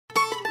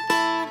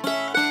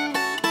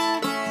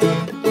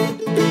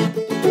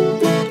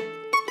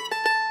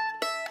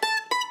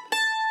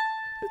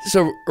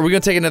So are we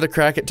going to take another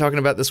crack at talking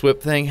about this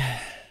whip thing?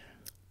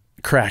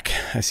 Crack.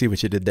 I see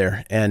what you did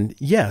there. And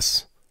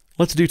yes,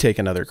 let's take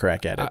another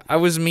crack at it. I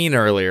was mean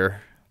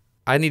earlier.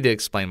 I need to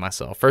explain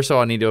myself. First of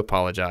all, I need to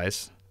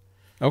apologize.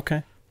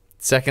 Okay.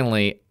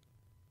 Secondly,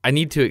 I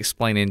need to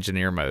explain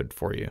engineer mode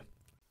for you.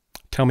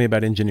 Tell me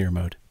about engineer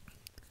mode.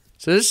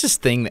 So there's this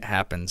thing that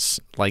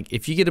happens. Like,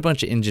 if you get a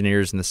bunch of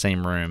engineers in the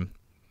same room,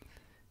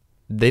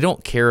 they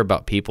don't care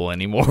about people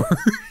anymore.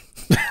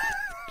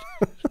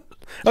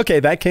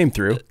 Okay, that came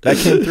through.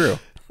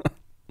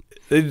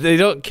 They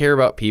don't care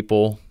about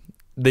people.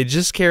 They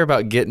just care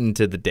about getting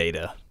to the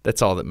data.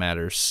 That's all that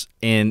matters.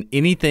 And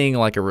anything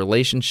like a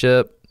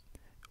relationship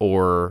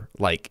or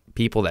like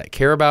people that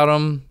care about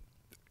them,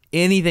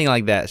 anything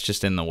like that's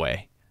just in the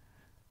way.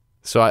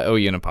 So I owe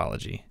you an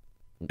apology.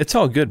 It's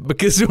all good.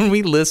 Because when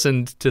we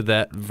listened to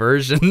that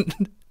version,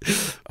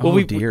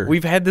 dear.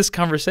 We've had this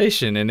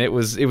conversation, and it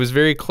was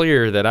very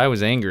clear that I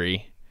was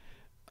angry.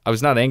 I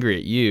was not angry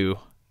at you.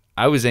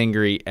 I was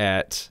angry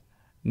at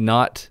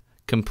not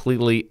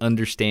completely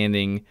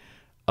understanding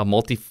a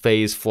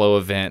multi-phase flow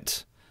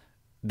event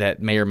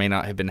that may or may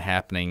not have been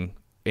happening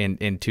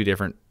in two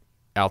different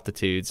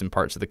altitudes and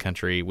parts of the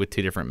country with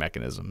two different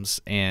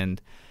mechanisms.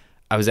 And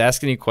I was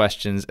asking you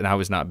questions, and I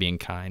was not being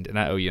kind, and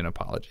I owe you an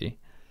apology.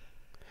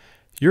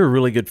 You're a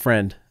really good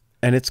friend,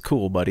 and it's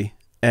cool, buddy.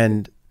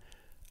 And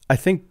I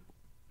think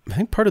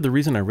part of the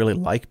reason I really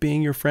like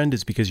being your friend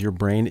is because your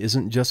brain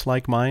isn't just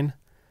like mine,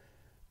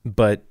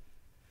 but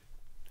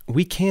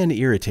we can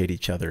irritate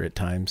each other at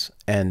times.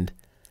 And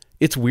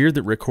it's weird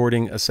that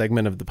recording a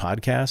segment of the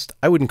podcast,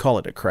 I wouldn't call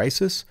it a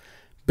crisis,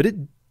 but it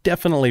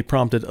definitely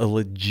prompted a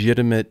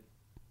legitimate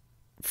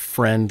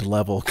friend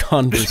level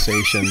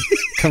conversation.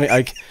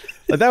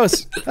 That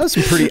was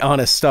some pretty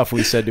honest stuff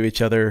we said to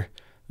each other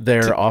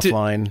there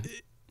offline.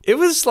 It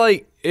was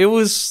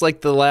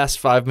like the last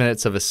 5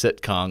 minutes of a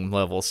sitcom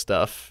level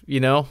stuff, you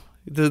know?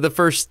 The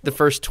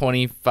first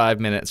 25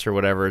 minutes or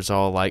whatever is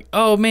all like,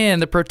 oh man,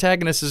 the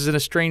protagonist is in a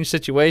strange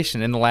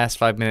situation. And the last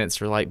 5 minutes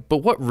are like, but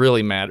what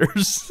really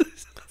matters?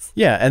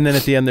 Yeah, and then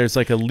at the end there's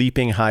like a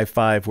leaping high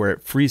five where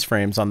it freeze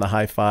frames on the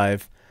high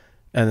five,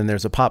 and then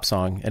there's a pop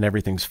song and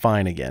everything's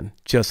fine again,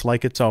 just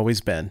like it's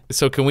always been.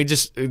 So do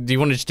you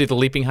want to just do the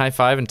leaping high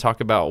five and talk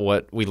about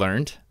what we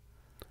learned?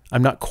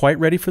 I'm not quite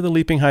ready for the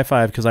leaping high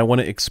five because I want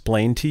to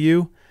explain to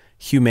you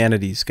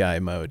humanities guy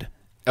mode.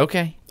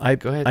 Okay,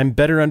 go ahead. I'm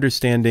better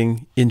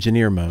understanding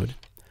engineer mode.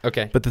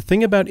 Okay. But the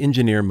thing about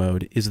engineer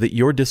mode is that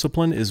your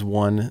discipline is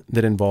one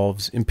that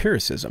involves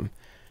empiricism.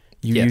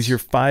 You use your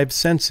five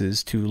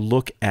senses to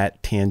look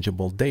at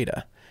tangible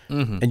data.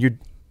 Mm-hmm. And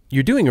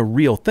you're doing a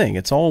real thing.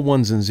 It's all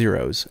ones and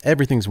zeros.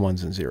 Everything's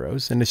ones and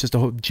zeros. And it's just a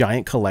whole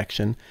giant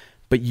collection.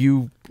 But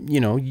you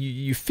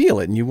feel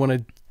it and you want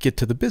to get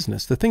to the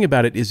business. The thing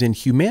about it is in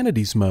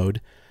humanities mode,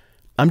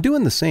 I'm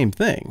doing the same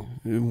thing.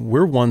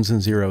 We're ones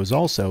and zeros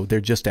also. They're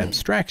just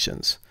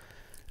abstractions.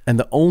 And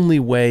the only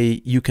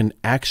way you can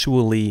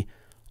actually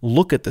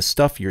look at the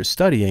stuff you're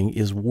studying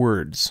is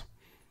words.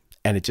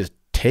 And it just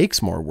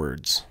takes more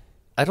words.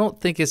 I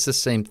don't think it's the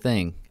same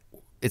thing.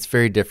 It's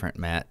very different,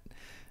 Matt.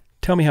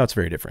 Tell me how it's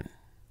very different.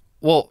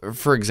 Well,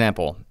 for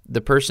example,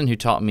 the person who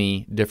taught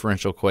me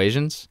differential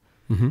equations,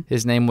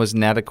 his name was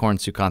Natakorn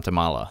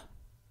Sukantamala.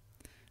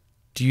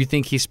 Do you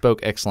think he spoke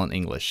excellent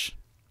English?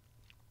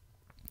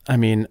 I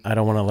mean, I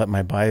don't want to let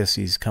my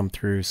biases come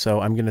through,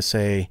 so I'm going to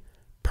say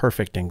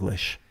perfect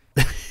English.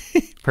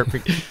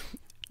 Perfect.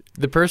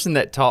 The person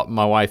that taught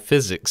my wife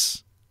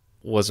physics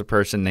was a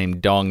person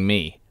named Dong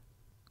Mi.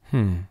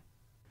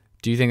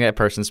 Do you think that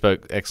person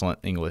spoke excellent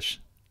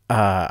English?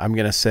 I'm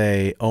going to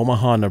say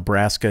Omaha,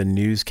 Nebraska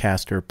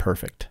newscaster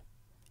perfect.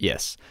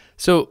 Yes.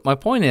 So my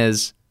point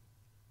is,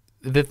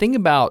 the thing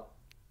about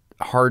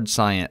hard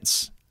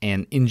science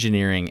and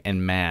engineering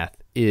and math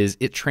is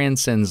it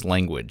transcends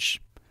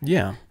language.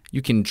 Yeah.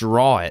 You can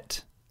draw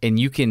it, and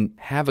you can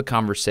have a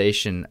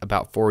conversation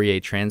about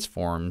Fourier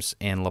transforms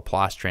and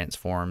Laplace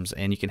transforms,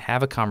 and you can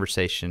have a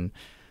conversation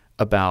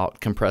about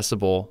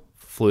compressible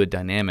fluid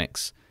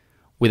dynamics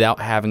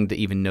without having to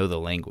even know the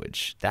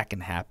language. That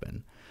can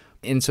happen.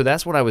 And so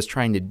that's what I was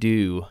trying to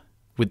do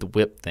with the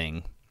whip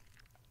thing.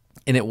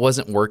 And it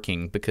wasn't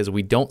working because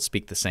we don't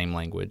speak the same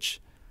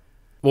language.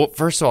 Well,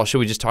 first of all, should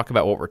we just talk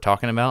about what we're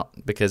talking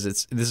about? Because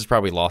this is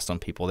probably lost on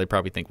people. They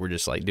probably think we're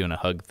just like doing a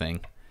hug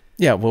thing.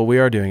 Yeah, well, we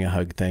are doing a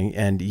hug thing.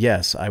 And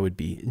yes, I would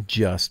be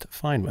just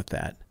fine with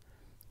that.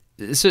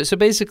 So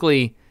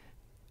basically,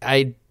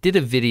 I did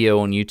a video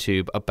on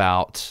YouTube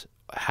about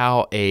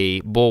how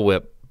a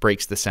bullwhip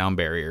breaks the sound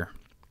barrier.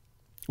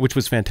 Which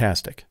was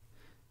fantastic.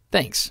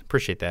 Thanks.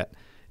 Appreciate that.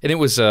 And it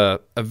was a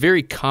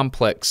very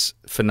complex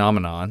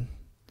phenomenon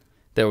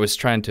that was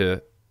trying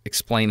to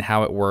explain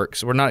how it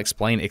works. Or not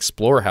explain,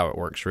 explore how it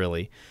works,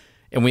 really.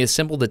 And we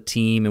assembled a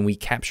team and we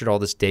captured all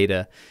this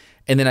data.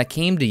 And then I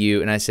came to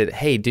you and I said,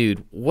 hey,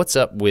 dude, what's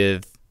up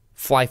with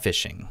fly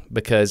fishing?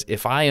 Because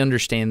if I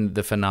understand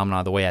the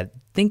phenomena the way I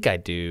think I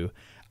do,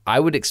 I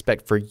would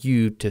expect for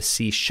you to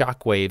see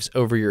shockwaves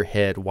over your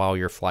head while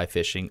you're fly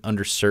fishing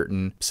under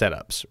certain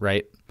setups,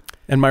 right?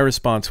 And my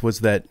response was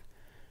that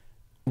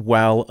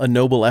while a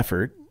noble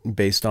effort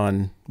based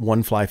on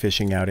one fly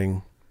fishing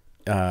outing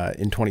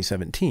in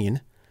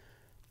 2017,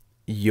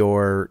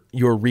 your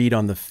read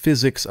on the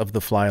physics of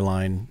the fly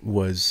line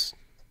was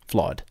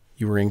flawed.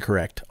 You were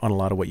incorrect on a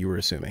lot of what you were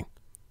assuming.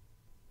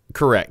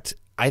 Correct.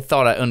 I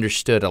thought I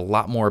understood a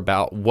lot more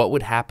about what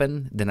would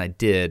happen than I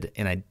did,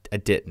 and I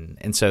didn't.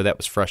 And so that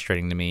was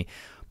frustrating to me.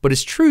 But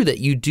it's true that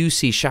you do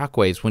see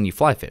shockwaves when you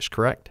fly fish,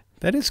 correct?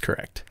 That is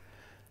correct.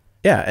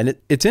 Yeah, and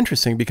it's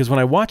interesting because when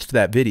I watched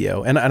that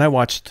video, and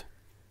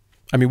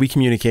we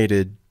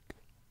communicated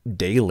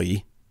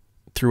daily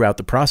throughout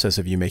the process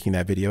of you making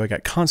that video. I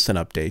got constant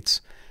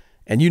updates.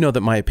 And you know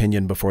that my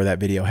opinion before that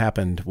video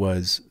happened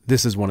was,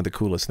 this is one of the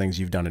coolest things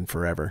you've done in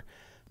forever.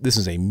 This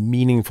is a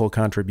meaningful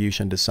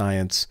contribution to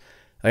science.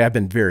 I've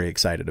been very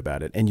excited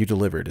about it, and you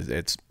delivered.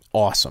 It's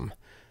awesome.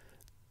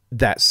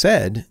 That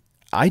said,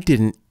 I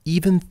didn't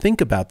even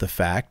think about the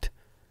fact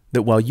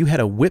that while you had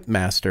a whip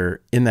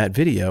master in that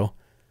video,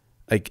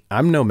 like,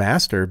 I'm no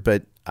master,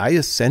 but I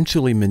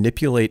essentially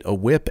manipulate a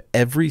whip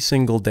every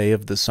single day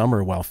of the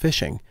summer while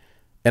fishing.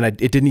 And it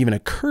didn't even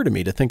occur to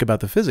me to think about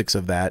the physics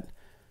of that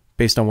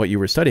based on what you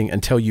were studying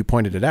until you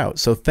pointed it out.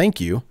 So thank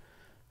you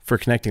for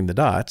connecting the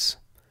dots.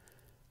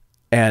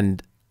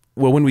 And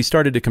well, when we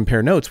started to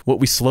compare notes, what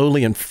we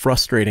slowly and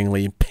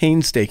frustratingly,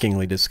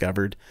 painstakingly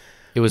discovered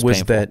was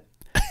that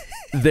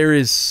there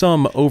is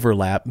some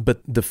overlap,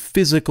 but the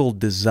physical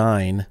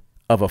design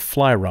of a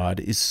fly rod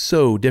is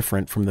so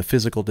different from the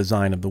physical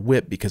design of the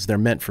whip because they're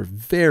meant for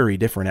very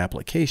different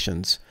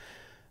applications,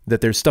 that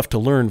there's stuff to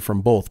learn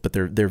from both, but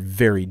they're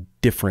very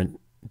different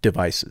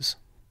devices.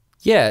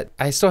 Yeah,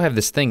 I still have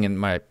this thing in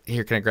my...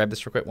 Here, can I grab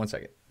this real quick? 1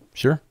 second.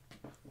 Sure.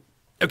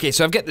 Okay,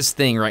 so I've got this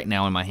thing right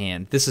now in my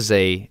hand. This is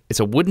it's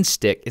a wooden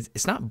stick.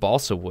 It's not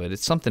balsa wood.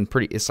 It's something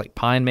pretty... It's like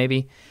pine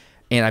maybe.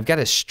 And I've got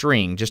a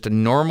string, just a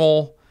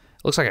normal...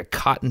 It looks like a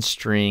cotton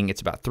string.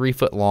 It's about 3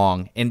 foot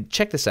long. And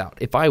check this out.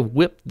 If I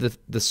whip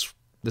the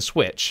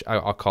switch,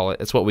 I'll call it.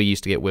 It's what we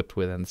used to get whipped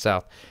with in the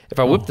South. If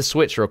I whip the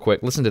switch real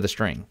quick, listen to the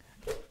string.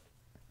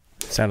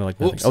 Sounded like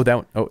nothing. Oh,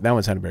 that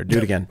one sounded better. Do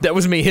it again. That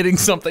was me hitting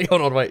something.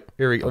 Hold on, wait.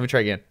 Here we go. Let me try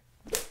again.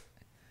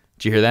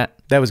 Did you hear that?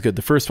 That was good.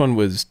 The first one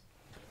was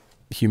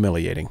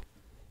humiliating.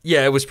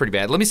 Yeah, it was pretty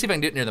bad. Let me see if I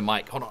can do it near the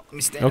mic. Hold on. Let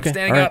me stand. Okay.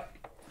 Standing up.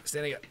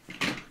 Standing up.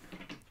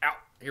 Ow.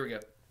 Here we go.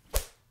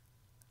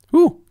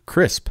 Ooh,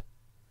 crisp.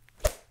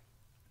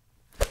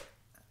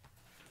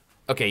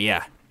 Okay,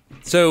 yeah.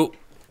 So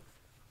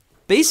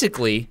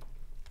basically,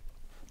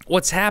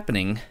 what's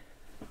happening,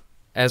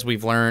 as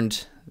we've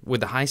learned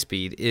with the high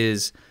speed,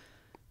 is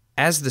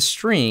as the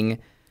string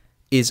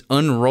is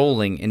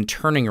unrolling and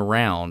turning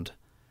around,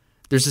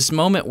 there's this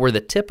moment where the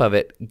tip of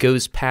it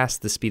goes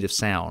past the speed of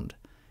sound,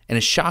 and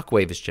a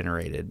shockwave is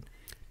generated.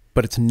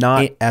 But it's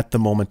not at the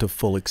moment of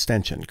full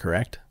extension,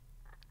 correct?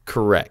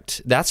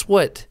 Correct. That's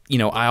what,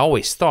 I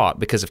always thought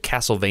because of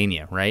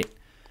Castlevania, right?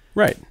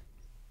 Right.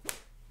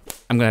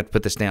 I'm going to have to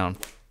put this down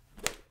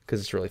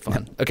because it's really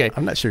fun. Okay.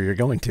 I'm not sure you're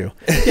going to.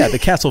 Yeah, the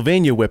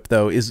Castlevania whip,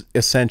 though, is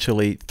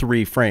essentially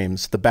 3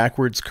 frames. The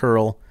backwards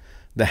curl,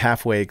 the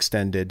halfway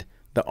extended,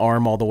 the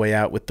arm all the way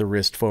out with the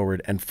wrist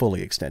forward, and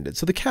fully extended.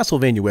 So the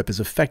Castlevania whip is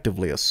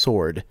effectively a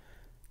sword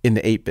in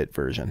the 8-bit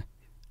version.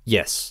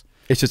 Yes.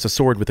 It's just a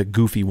sword with a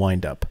goofy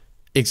wind-up.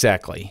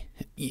 Exactly.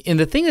 And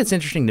the thing that's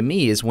interesting to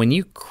me is when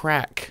you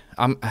crack,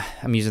 I'm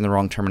using the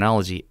wrong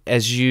terminology,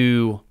 as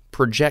you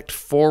project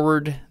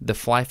forward the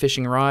fly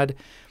fishing rod,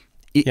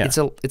 it's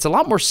a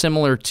lot more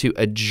similar to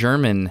a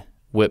German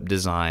whip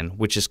design,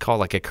 which is called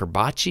like a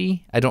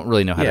Karbatschen. I don't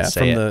really know how to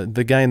say it. Yeah, from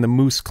the guy in the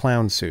moose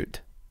clown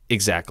suit.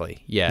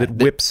 Exactly, yeah. That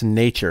whips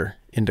nature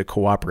into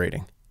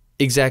cooperating.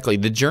 Exactly.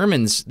 The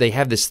Germans, they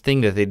have this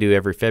thing that they do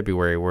every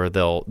February where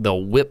they'll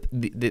whip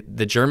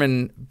the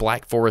German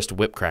Black Forest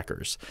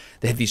Whipcrackers.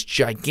 They have these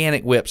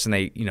gigantic whips and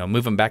they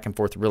move them back and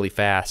forth really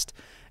fast.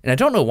 And I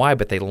don't know why,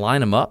 but they line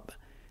them up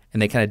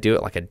and they kind of do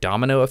it like a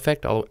domino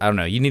effect. I don't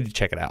know. You need to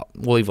check it out.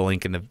 We'll leave a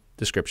link in the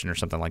description or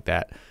something like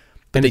that.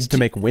 But and it's to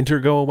make winter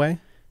go away?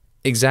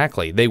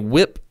 Exactly. They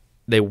whip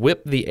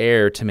the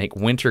air to make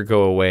winter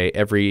go away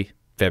every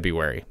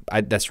February.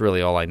 That's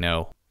really all I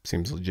know.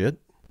 Seems legit.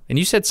 And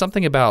you said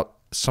something about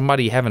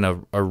somebody having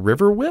a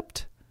river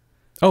whipped?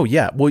 Oh,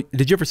 yeah. Well,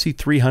 did you ever see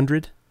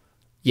 300?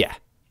 Yeah.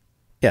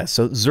 Yeah,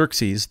 so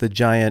Xerxes, the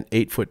giant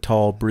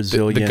 8-foot-tall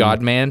Brazilian... The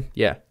God-man?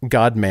 Yeah.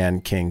 God-man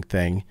king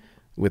thing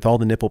with all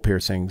the nipple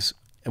piercings.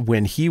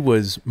 When he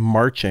was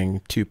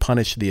marching to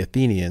punish the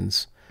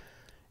Athenians,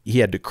 he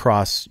had to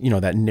cross,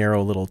 that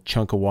narrow little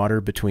chunk of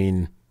water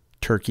between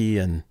Turkey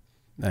and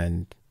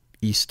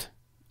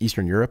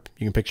Eastern Europe.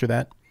 You can picture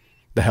that?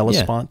 The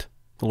Hellespont,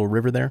 the little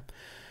river there.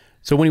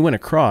 So when he went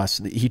across,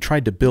 he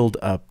tried to build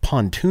a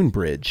pontoon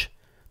bridge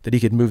that he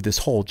could move this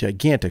whole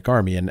gigantic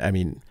army. And I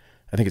mean,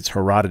 I think it's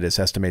Herodotus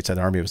estimates that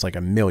army was like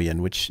 1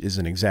 million, which is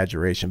an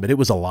exaggeration, but it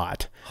was a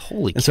lot.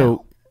 Holy cow. And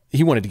so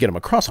he wanted to get them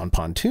across on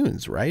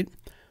pontoons, right?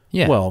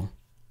 Yeah. Well,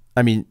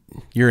 I mean,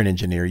 you're an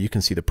engineer. You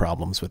can see the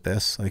problems with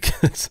this. Like,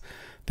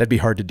 that'd be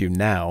hard to do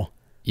now.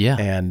 Yeah.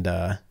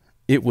 And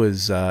it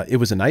was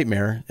a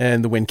nightmare,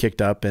 and the wind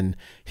kicked up, and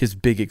his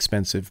big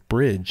expensive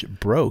bridge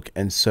broke,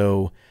 and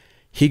so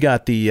he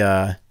got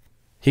the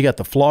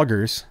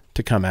floggers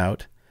to come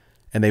out,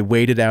 and they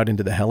waded out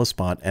into the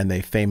Hellespont, and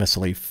they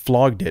famously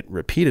flogged it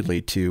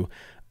repeatedly to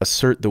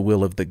assert the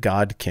will of the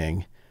God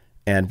King.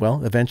 And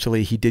well,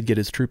 eventually he did get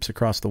his troops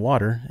across the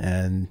water,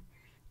 and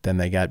then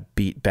they got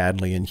beat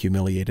badly and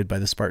humiliated by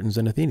the Spartans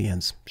and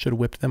Athenians. Should have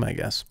whipped them, I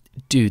guess.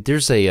 Dude,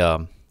 there's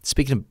a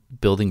speaking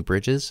of building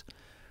bridges,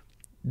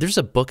 there's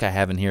a book I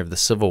have in here of the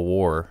Civil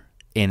War,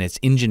 and it's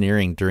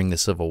engineering during the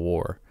Civil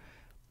War.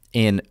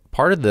 And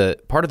part of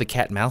the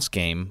cat and mouse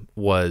game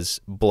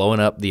was blowing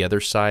up the other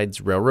side's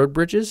railroad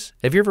bridges.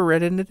 Have you ever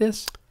read into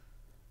this?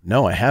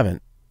 No, I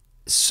haven't.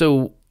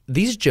 So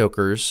these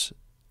jokers,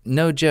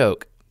 no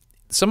joke,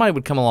 somebody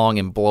would come along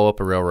and blow up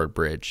a railroad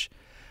bridge.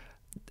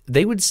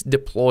 They would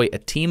deploy a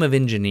team of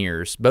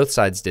engineers. Both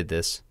sides did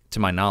this, to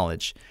my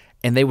knowledge.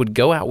 And they would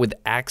go out with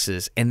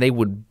axes, and they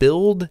would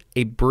build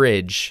a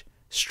bridge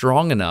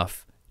strong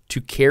enough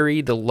to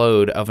carry the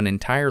load of an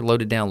entire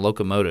loaded down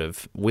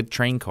locomotive with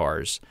train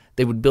cars.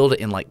 They would build it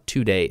in like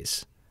 2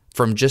 days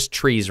from just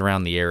trees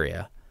around the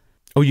area.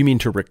 Oh, you mean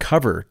to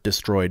recover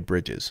destroyed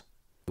bridges?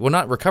 Well,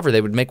 not recover.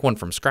 They would make one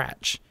from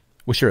scratch.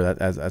 Well, sure.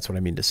 That's what I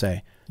mean to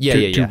say.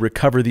 Yeah, to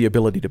recover the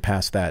ability to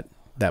pass that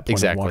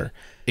point of water.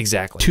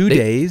 Exactly. 2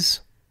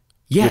 days?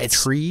 Yeah, with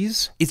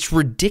trees? It's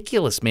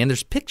ridiculous, man.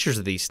 There's pictures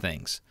of these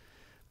things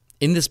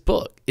in this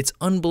book. It's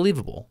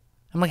unbelievable.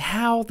 I'm like,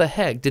 how the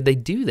heck did they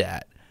do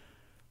that?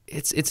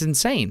 It's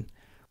insane.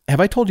 Have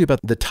I told you about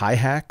the tie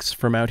hacks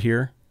from out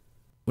here?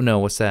 No,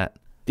 what's that?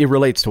 It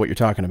relates to what you're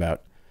talking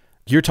about.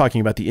 You're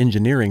talking about the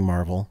engineering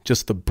marvel,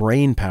 just the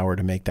brain power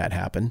to make that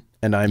happen.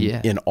 And I'm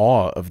in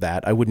awe of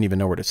that. I wouldn't even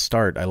know where to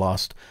start. I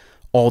lost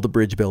all the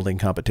bridge building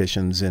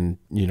competitions in,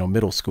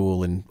 middle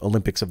school and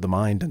Olympics of the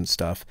mind and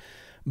stuff.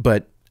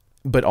 But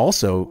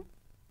also,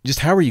 just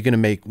how are you going to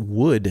make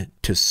wood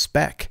to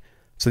spec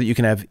so that you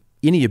can have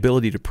any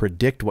ability to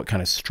predict what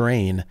kind of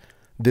strain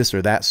this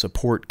or that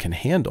support can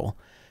handle?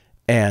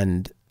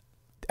 And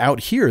out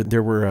here,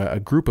 there were a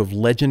group of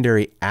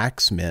legendary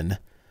axemen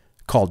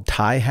called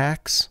tie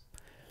hacks.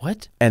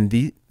 What?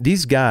 And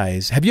these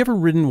guys, have you ever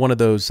ridden one of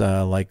those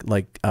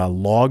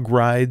log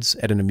rides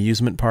at an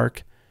amusement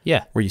park?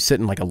 Yeah. Where you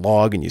sit in like a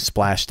log and you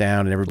splash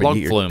down and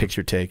everybody get your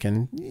picture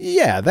taken.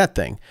 Yeah, that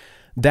thing.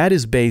 That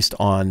is based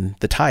on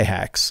the tie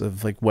hacks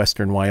of like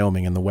Western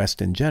Wyoming and the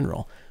West in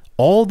general.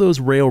 All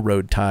those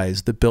railroad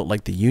ties that built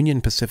like the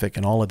Union Pacific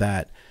and all of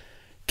that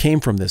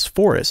came from this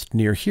forest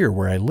near here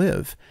where I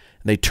live.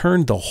 And they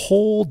turned the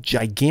whole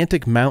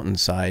gigantic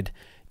mountainside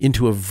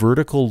into a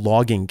vertical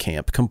logging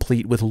camp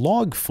complete with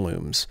log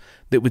flumes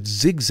that would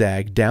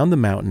zigzag down the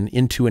mountain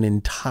into an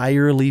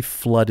entirely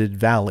flooded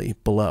valley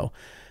below.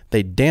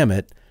 They'd dam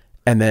it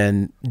and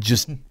then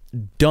just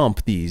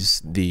dump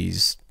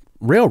these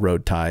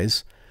railroad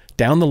ties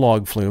down the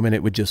log flume, and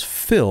it would just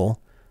fill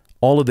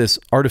all of this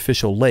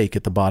artificial lake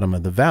at the bottom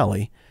of the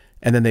valley.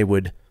 And then they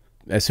would,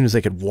 as soon as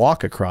they could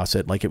walk across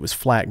it like it was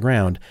flat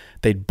ground,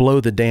 they'd blow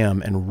the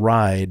dam and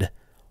ride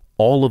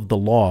all of the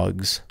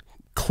logs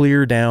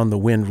clear down the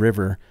Wind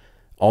River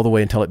all the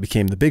way until it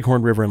became the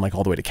Bighorn River and like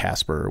all the way to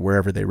Casper or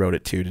wherever they rode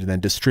it to then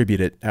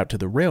distribute it out to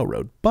the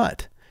railroad.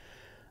 But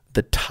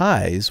the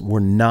ties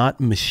were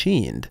not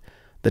machined.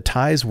 The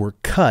ties were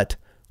cut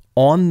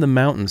on the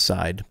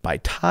mountainside by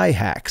tie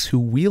hacks who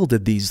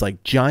wielded these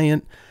like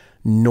giant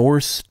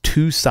Norse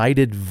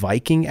two-sided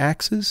Viking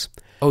axes.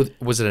 Oh,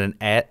 was it an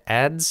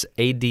adze?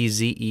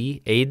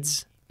 A-D-Z-E?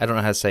 Adze? I don't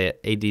know how to say it.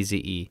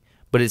 A-D-Z-E.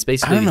 But it's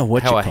basically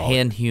how a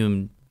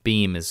hand-hewn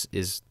beam is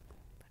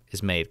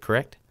made,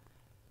 correct?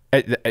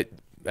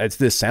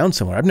 This sounds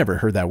similar. I've never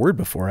heard that word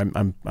before.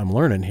 I'm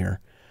learning here.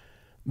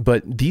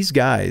 But these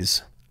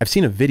guys, I've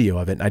seen a video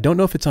of it, and I don't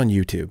know if it's on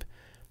YouTube.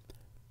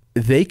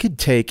 They could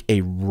take a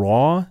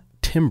raw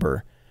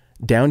timber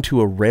down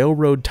to a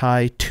railroad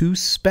tie to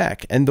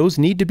spec, and those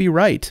need to be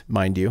right,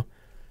 mind you,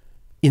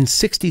 in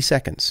 60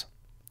 seconds.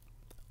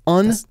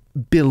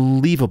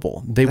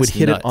 Unbelievable. They would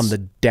hit it on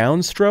the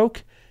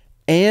downstroke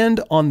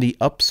and on the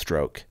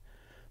upstroke,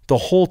 the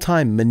whole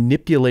time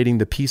manipulating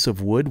the piece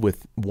of wood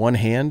with one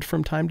hand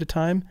from time to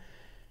time.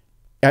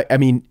 I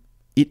mean,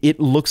 it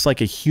looks like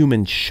a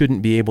human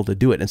shouldn't be able to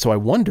do it. And so I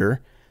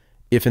wonder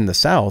if in the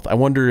South,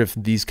 if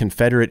these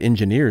Confederate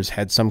engineers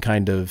had some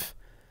kind of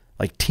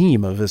like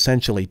team of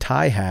essentially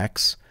tie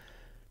hacks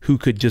who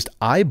could just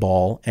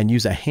eyeball and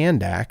use a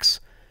hand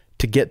axe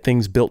to get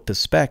things built to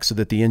spec so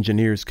that the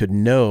engineers could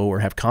know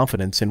or have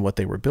confidence in what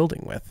they were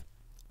building with.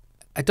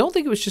 I don't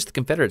think it was just the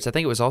Confederates. I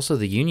think it was also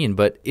the Union,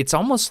 but it's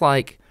almost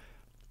like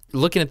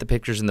looking at the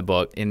pictures in the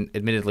book, and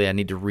admittedly I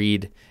need to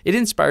read, it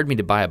inspired me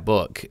to buy a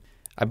book.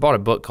 I bought a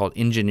book called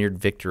Engineered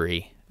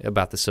Victory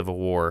about the Civil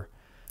War.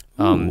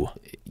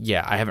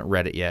 Yeah, I haven't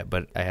read it yet,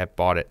 but I have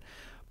bought it.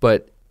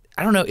 But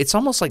I don't know, it's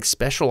almost like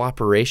special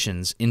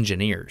operations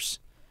engineers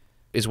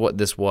is what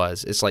this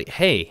was. It's like,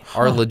 hey,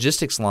 our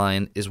logistics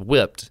line is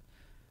whipped.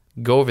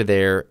 Go over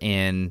there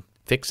and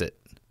fix it,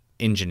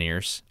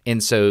 engineers.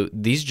 And so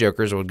these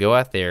jokers would go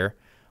out there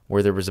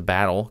where there was a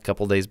battle a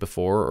couple days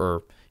before,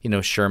 or,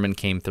 Sherman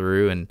came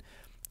through and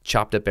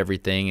chopped up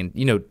everything.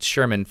 And,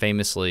 Sherman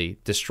famously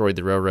destroyed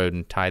the railroad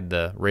and tied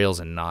the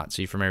rails in knots.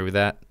 Are you familiar with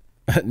that?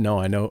 No,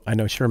 I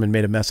know Sherman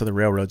made a mess of the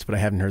railroads, but I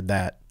haven't heard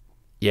that.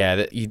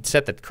 Yeah, you'd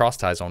set the cross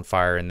ties on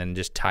fire and then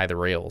just tie the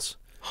rails.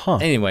 Huh.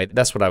 Anyway,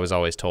 that's what I was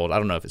always told. I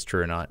don't know if it's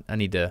true or not. I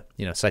need to,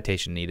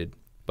 citation needed.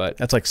 But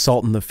that's like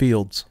salt in the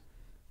fields.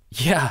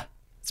 Yeah,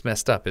 it's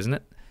messed up, isn't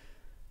it?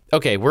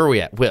 Okay, where are we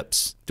at?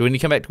 Whips. Do we need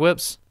to come back to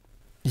whips?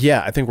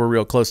 Yeah, I think we're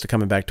real close to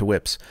coming back to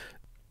whips.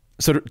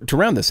 So to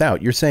round this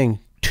out, you're saying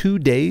 2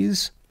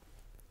 days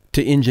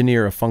to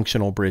engineer a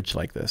functional bridge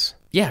like this?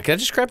 Yeah, can I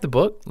just grab the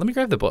book? Let me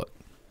grab the book.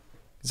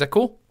 Is that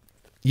cool?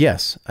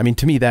 Yes. I mean,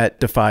 to me, that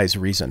defies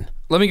reason.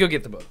 Let me go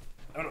get the book.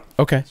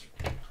 Okay.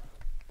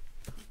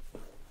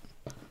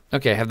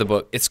 Okay, I have the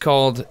book. It's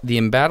called The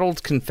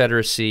Embattled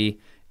Confederacy,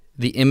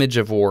 The Image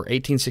of War,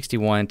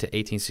 1861 to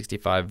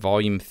 1865,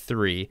 Volume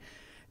 3,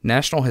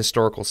 National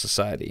Historical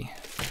Society.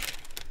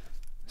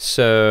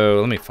 So,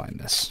 let me find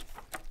this.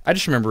 I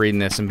just remember reading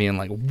this and being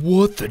like,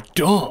 what the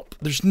dump?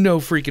 There's no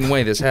freaking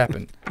way this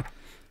happened.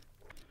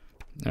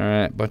 All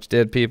right, bunch of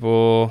dead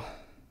people.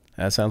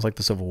 That sounds like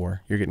the Civil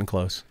War. You're getting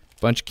close.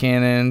 Bunch of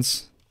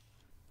cannons.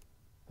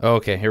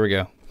 Okay, here we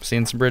go.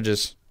 Seeing some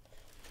bridges.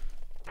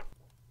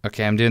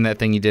 Okay, I'm doing that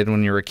thing you did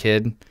when you were a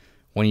kid,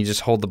 when you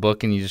just hold the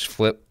book and you just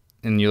flip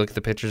and you look at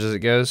the pictures as it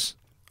goes.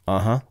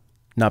 Uh-huh.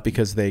 Not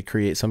because they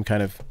create some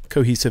kind of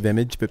cohesive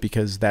image, but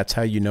because that's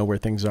how you know where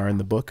things are in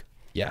the book.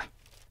 Yeah.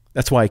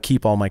 That's why I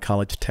keep all my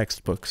college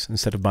textbooks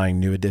instead of buying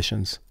new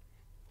editions.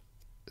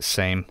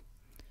 Same.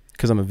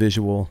 Because I'm a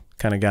visual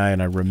kind of guy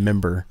and I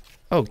remember.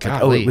 Oh,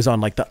 God. Like, it was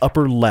on like the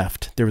upper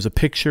left. There was a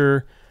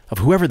picture of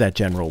whoever that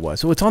general was.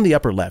 So it's on the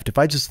upper left. If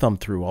I just thumb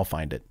through, I'll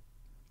find it.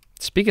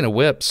 Speaking of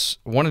whips,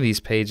 one of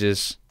these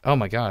pages, oh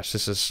my gosh,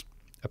 this is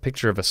a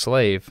picture of a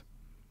slave.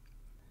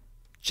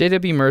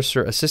 J.W.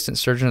 Mercer, assistant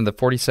surgeon of the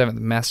 47th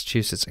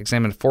Massachusetts,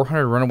 examined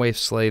 400 runaway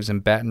slaves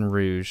in Baton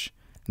Rouge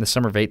in the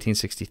summer of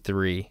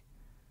 1863.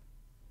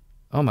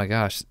 Oh my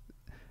gosh.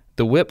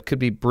 The whip could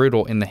be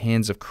brutal in the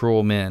hands of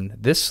cruel men.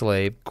 This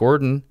slave,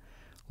 Gordon,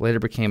 later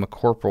became a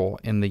corporal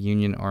in the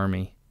Union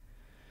Army.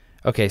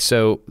 Okay,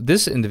 so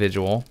this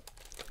individual,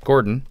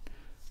 Gordon,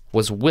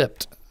 was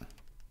whipped.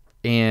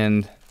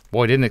 And,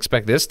 boy, I didn't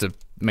expect this to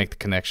make the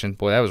connection.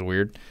 Boy, that was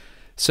weird.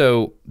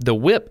 So the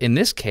whip in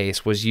this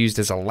case was used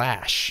as a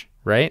lash,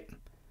 right?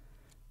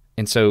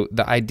 And so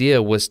the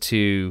idea was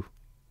to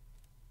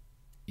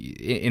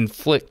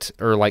inflict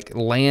or like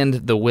land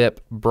the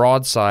whip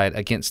broadside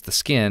against the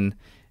skin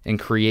and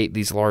create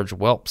these large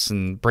whelps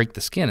and break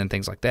the skin and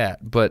things like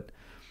that. But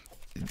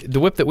the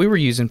whip that we were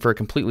using for a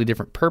completely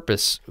different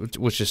purpose,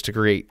 which is to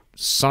create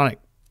sonic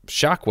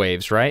shock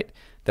waves, right?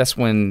 That's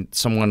when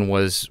someone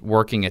was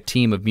working a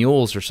team of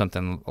mules or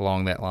something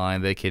along that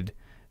line. They could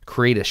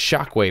create a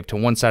shock wave to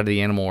one side of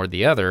the animal or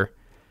the other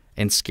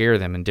and scare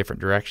them in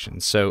different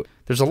directions. So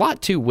there's a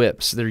lot to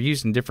whips. They're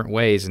used in different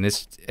ways, and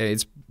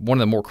it's one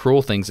of the more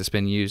cruel things that's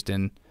been used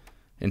in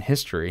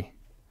history.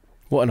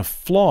 Well, and a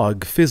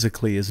flog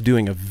physically is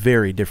doing a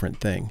very different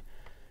thing.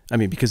 I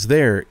mean, because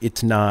there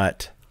it's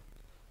not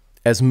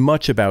as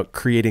much about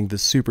creating the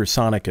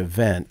supersonic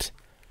event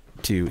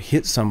to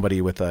hit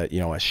somebody with a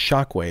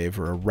shockwave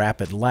or a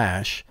rapid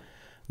lash.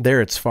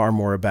 There it's far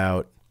more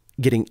about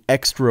getting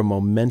extra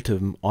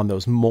momentum on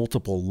those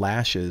multiple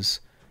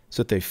lashes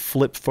so that they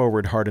flip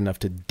forward hard enough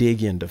to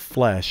dig into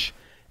flesh,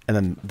 and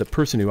then the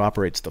person who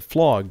operates the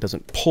flog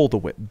doesn't pull the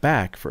whip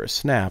back for a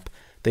snap,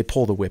 they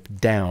pull the whip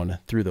down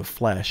through the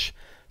flesh.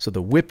 So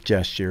the whip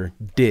gesture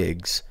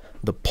digs,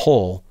 the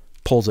pull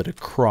pulls it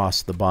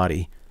across the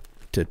body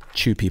to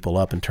chew people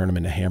up and turn them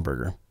into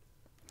hamburger.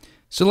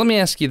 So let me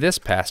ask you this,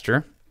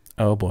 Pastor.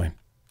 Oh, boy.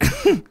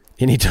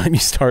 Anytime you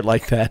start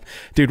like that,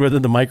 dude, whether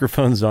the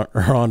microphones are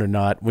on or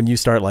not, when you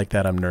start like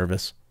that, I'm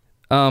nervous.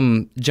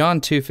 John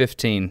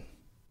 2:15.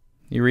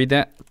 You read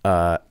that?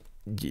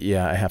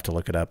 Yeah, I have to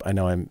look it up. I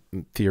know I'm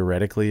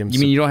theoretically... You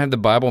mean you don't have the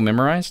Bible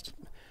memorized?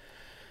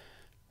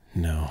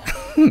 No.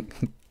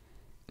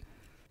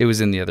 It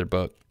was in the other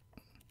book.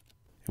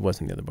 It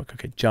was in the other book.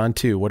 Okay, John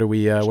 2. What are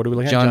we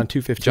looking at? John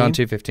 2:15? John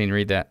 2:15.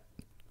 Read that.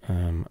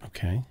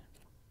 Okay.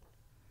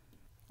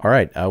 All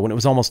right. When it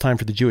was almost time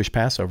for the Jewish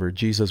Passover,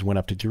 Jesus went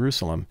up to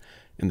Jerusalem.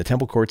 In the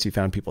temple courts, he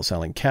found people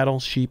selling cattle,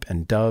 sheep,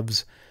 and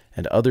doves,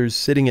 and others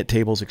sitting at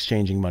tables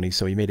exchanging money.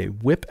 So he made a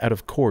whip out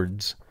of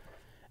cords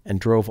and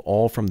drove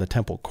all from the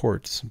temple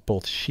courts,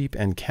 both sheep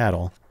and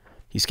cattle.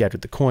 He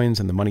scattered the coins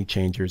and the money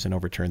changers and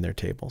overturned their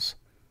tables.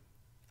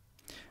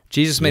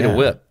 Jesus made a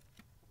whip.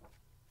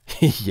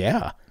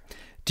 Yeah.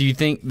 Do you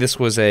think this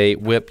was a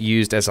whip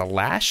used as a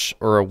lash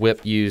or a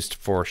whip used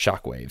for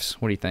shockwaves?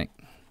 What do you think?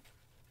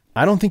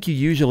 I don't think you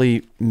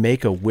usually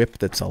make a whip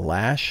that's a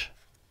lash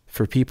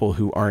for people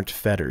who aren't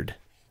fettered.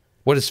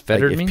 What does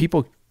fettered mean? If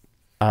people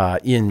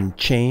in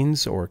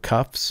chains or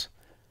cuffs,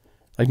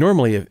 like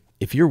normally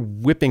if you're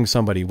whipping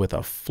somebody with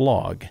a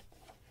flog,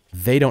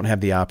 they don't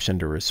have the option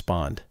to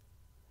respond.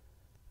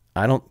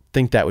 I don't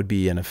think that would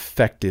be an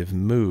effective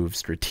move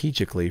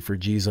strategically for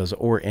Jesus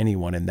or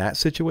anyone in that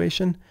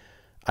situation.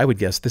 I would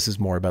guess this is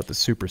more about the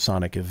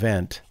Supersonic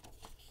event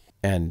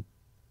and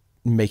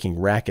making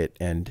racket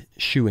and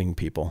shooing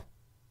people.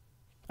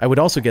 I would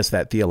also guess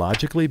that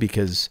theologically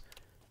because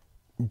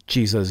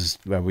Jesus,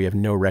 well, we have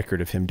no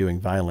record of him doing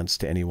violence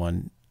to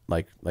anyone,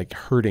 like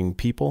hurting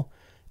people.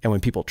 And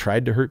when people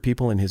tried to hurt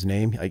people in his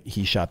name,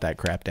 he shot that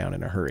crap down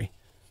in a hurry.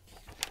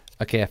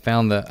 Okay, I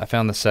found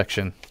the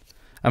section.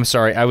 I'm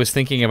sorry, I was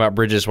thinking about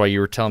bridges while you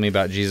were telling me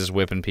about Jesus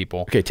whipping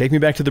people. Okay, take me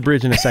back to the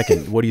bridge in a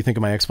second. What do you think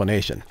of my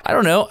explanation? I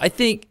don't know. I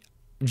think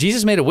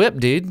Jesus made a whip,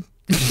 dude.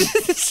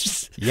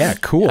 Yeah,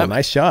 cool.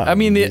 Nice job. I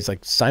mean, it's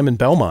like Simon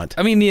Belmont.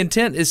 I mean, the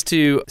intent is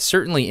to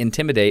certainly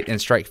intimidate and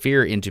strike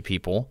fear into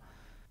people.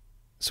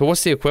 So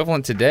what's the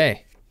equivalent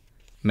today?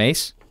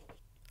 Mace?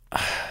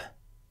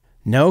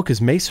 No,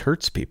 because mace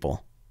hurts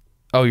people.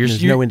 Oh,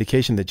 there's no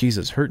indication that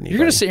Jesus hurt anybody. You're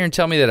going to sit here and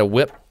tell me that a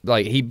whip,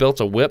 like he built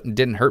a whip and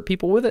didn't hurt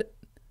people with it?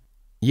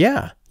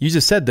 Yeah. You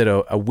just said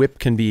that a whip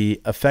can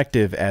be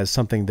effective as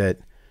something that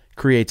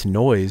creates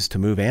noise to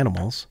move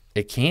animals.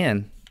 It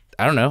can.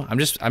 I don't know. I'm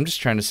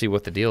just trying to see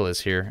what the deal is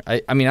here.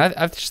 I mean,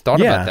 I've just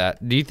thought about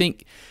that. Do you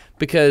think,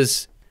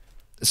 because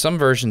some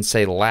versions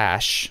say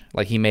lash,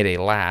 like he made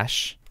a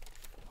lash.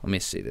 Let me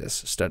see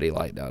this,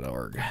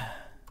 studylight.org.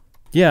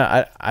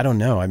 Yeah, I don't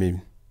know. I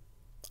mean,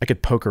 I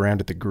could poke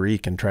around at the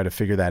Greek and try to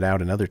figure that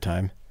out another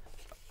time.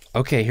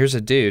 Okay, here's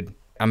a dude.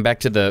 I'm back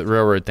to the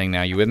railroad thing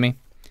now. You with me?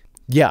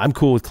 Yeah, I'm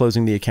cool with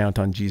closing the account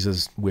on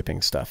Jesus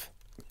whipping stuff.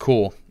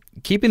 Cool.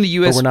 Keeping the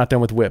U.S. But we're not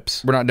done with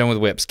whips. We're not done with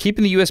whips.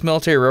 Keeping the U.S.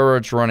 military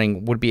railroads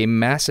running would be a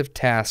massive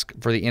task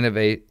for the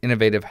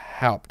innovative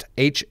Haupt,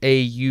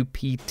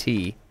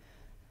 H-A-U-P-T.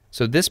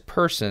 So this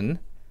person,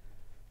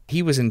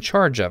 he was in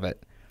charge of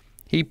it.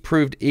 He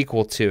proved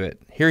equal to it.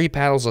 Here he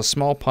paddles a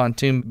small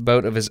pontoon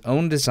boat of his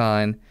own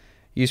design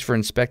used for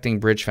inspecting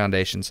bridge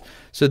foundations.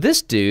 So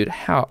this dude,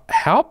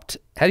 Haupt,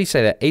 how do you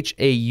say that?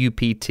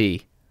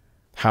 H-A-U-P-T.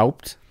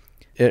 Haupt?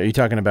 Are you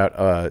talking about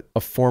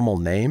a formal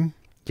name?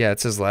 Yeah,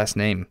 it's his last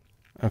name.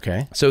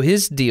 Okay. So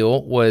his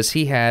deal was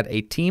he had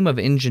a team of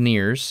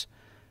engineers.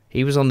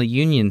 He was on the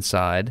Union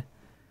side.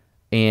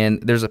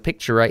 And there's a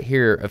picture right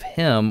here of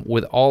him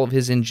with all of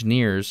his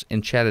engineers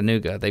in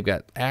Chattanooga. They've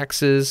got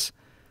axes,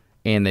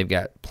 and they've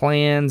got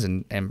plans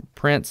and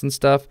prints and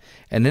stuff.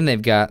 And then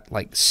they've got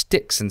like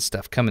sticks and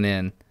stuff coming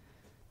in.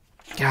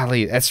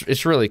 Golly,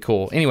 it's really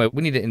cool. Anyway,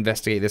 we need to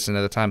investigate this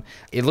another time.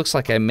 It looks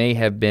like I may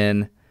have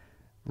been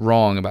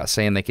wrong about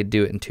saying they could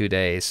do it in 2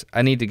 days.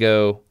 I need to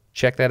go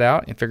check that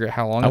out and figure out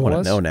how long it was. I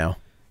want to know now.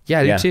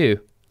 Yeah, I do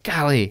too.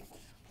 Golly.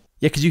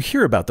 Yeah, because you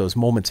hear about those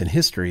moments in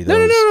history.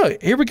 No.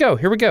 Here we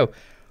go.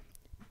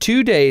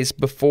 2 days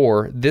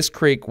before, this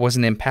creek was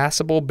an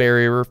impassable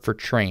barrier for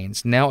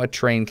trains. Now a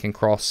train can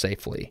cross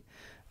safely.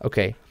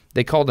 Okay,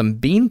 they called them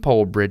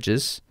beanpole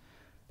bridges.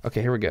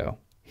 Okay, here we go.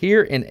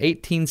 Here in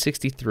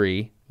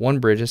 1863, one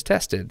bridge is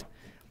tested.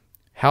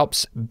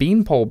 Haupt's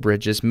beanpole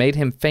bridges made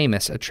him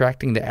famous,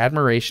 attracting the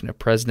admiration of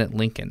President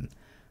Lincoln.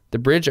 The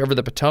bridge over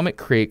the Potomac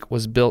Creek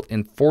was built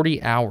in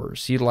 40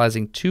 hours,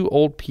 utilizing 2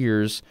 old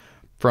piers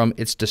from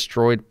its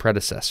destroyed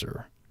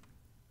predecessor.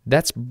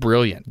 That's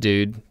brilliant,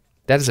 dude.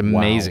 That is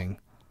amazing. Wow.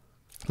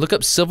 Look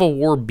up Civil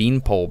War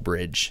Beanpole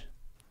Bridge.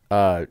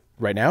 Right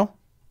now?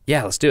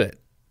 Yeah, let's do it.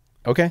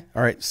 Okay.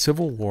 All right.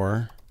 Civil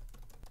War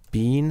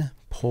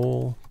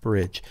Beanpole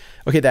Bridge.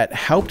 Okay, that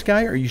Haupt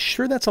guy, are you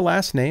sure that's a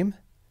last name?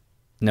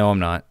 No, I'm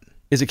not.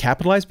 Is it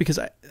capitalized? Because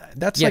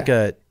that's like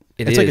a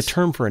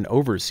term for an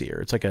overseer.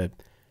 It's like it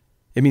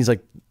means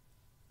like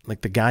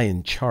the guy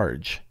in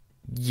charge.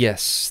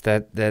 Yes,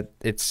 that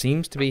it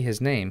seems to be his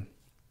name.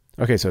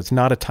 Okay, so it's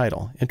not a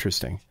title.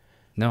 Interesting.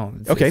 No.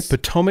 Okay,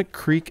 Potomac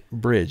Creek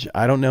Bridge.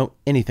 I don't know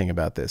anything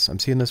about this. I'm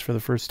seeing this for the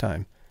first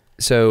time.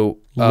 So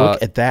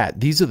look at that.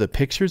 These are the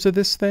pictures of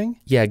this thing?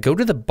 Yeah, go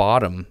to the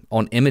bottom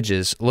on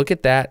images. Look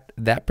at that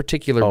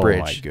particular bridge.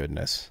 Oh my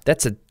goodness.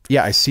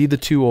 Yeah, I see the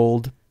 2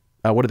 old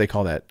what do they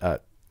call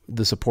that?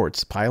 The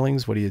supports,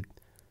 pilings? What do you...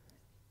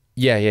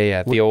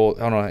 Yeah. The old...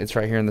 Oh, no, it's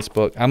right here in this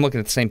book. I'm looking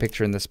at the same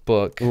picture in this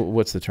book.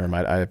 What's the term?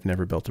 I've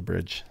never built a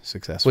bridge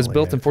successfully. Was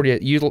built in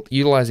 48,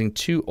 utilizing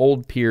 2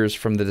 old piers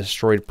from the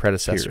destroyed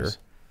predecessor. Piers.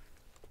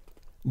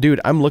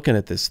 Dude, I'm looking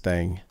at this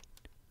thing.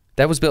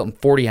 That was built in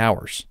 40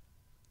 hours.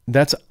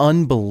 That's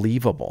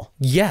unbelievable.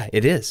 Yeah,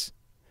 it is.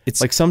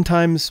 It's like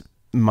sometimes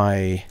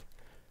my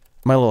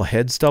little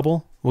head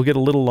stubble will get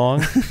a little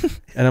long,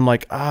 and I'm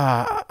like,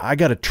 I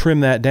got to trim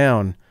that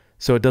down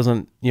so it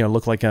doesn't,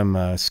 look like I'm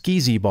a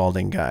skeezy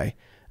balding guy.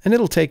 And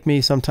it'll take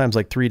me sometimes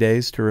like 3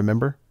 days to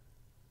remember.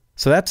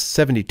 So that's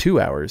 72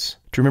 hours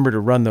to remember to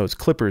run those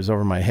clippers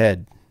over my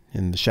head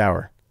in the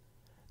shower.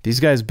 These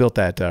guys built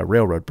that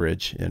railroad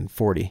bridge in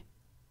 40.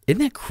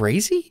 Isn't that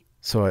crazy?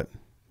 So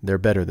they're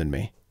better than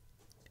me.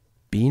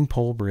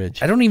 Beanpole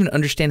Bridge. I don't even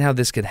understand how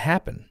this could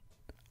happen.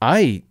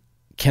 I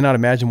cannot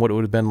imagine what it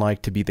would have been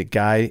like to be the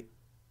guy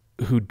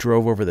who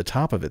drove over the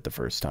top of it the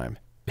first time.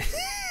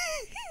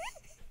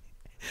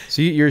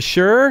 So you're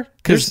sure?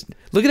 Because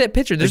look at that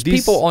picture. There's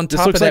people on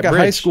top of that bridge. This looks like a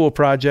high school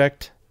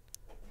project.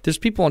 There's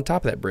people on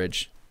top of that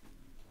bridge.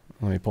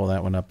 Let me pull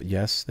that one up.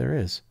 Yes, there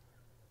is.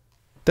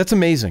 That's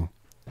amazing.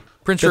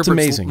 Prince That's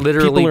Rupert's amazing.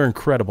 literally... People are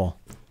incredible.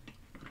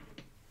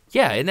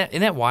 Yeah, isn't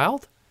that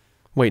wild?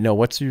 Wait, no,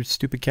 what's your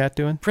stupid cat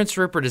doing? Prince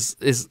Rupert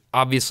is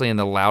obviously in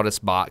the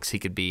loudest box he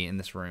could be in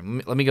this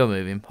room. Let me go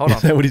move him. Hold on.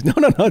 Is that what he's...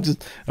 No,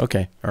 just...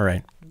 Okay, all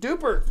right.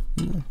 Duper.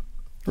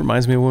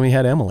 Reminds me of when we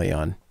had Emily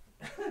on.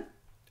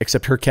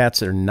 Except her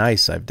cats are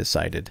nice, I've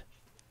decided.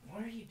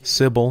 What are you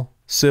doing?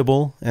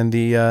 Sybil, and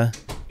the...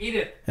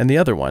 Edith. And the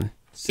other one.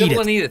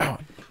 Sybil and Edith. Oh.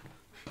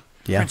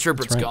 Yeah, Prince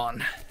Rupert's right.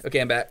 gone.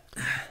 Okay, I'm back.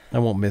 I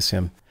won't miss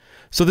him.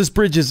 So this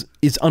bridge is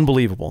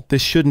unbelievable.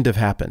 This shouldn't have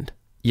happened.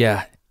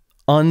 Yeah.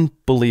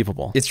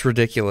 Unbelievable. It's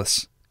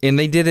ridiculous. And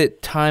they did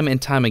it time and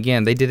time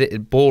again. They did it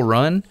at Bull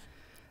Run.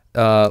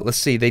 Let's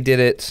see. They did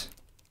it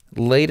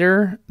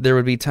later. There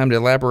would be time to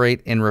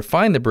elaborate and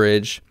refine the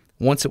bridge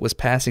once it was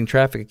passing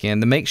traffic again.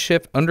 The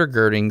makeshift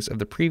undergirdings of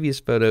the previous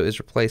photo is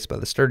replaced by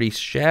the sturdy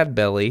shad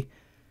belly.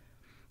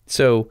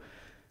 So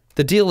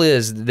the deal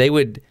is they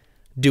would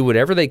do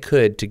whatever they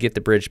could to get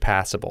the bridge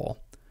passable.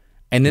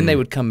 And then they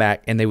would come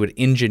back and they would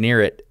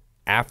engineer it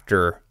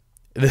after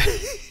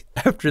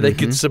they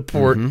could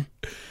support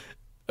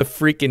a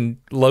freaking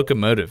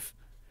locomotive.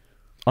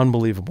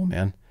 Unbelievable,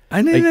 man.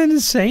 I know, that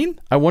insane.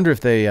 I wonder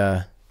if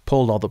they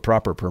pulled all the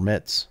proper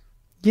permits.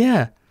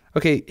 Yeah.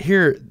 Okay,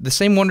 here, the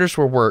same wonders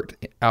were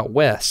worked out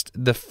west.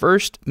 The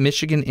first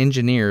Michigan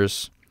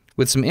engineers,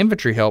 with some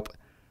infantry help,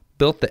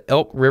 built the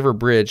Elk River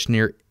Bridge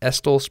near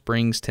Estill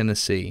Springs,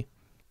 Tennessee.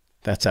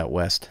 That's out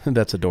west.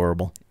 That's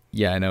adorable.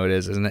 Yeah, I know it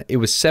is, isn't it? It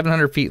was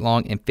 700 feet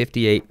long and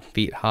 58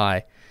 feet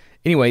high.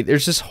 Anyway,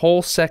 there's this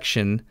whole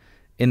section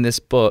in this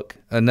book.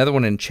 Another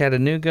one in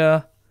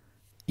Chattanooga.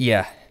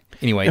 Yeah.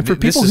 Anyway. And for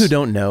people who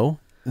don't know,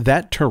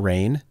 that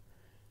terrain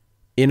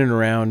in and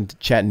around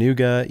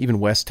Chattanooga, even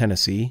West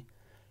Tennessee,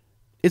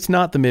 it's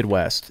not the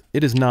Midwest.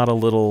 It is not a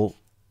little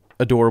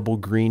adorable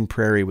green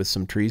prairie with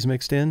some trees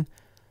mixed in.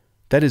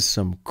 That is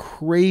some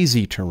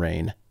crazy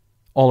terrain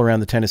all around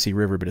the Tennessee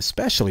River, but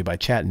especially by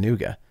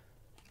Chattanooga.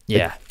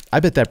 Yeah. I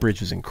bet that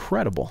bridge was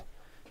incredible.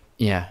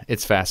 Yeah,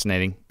 it's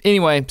fascinating.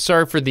 Anyway,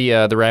 sorry for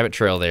the rabbit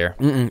trail there.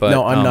 But,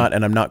 no, I'm not,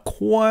 and I'm not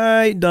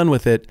quite done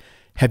with it.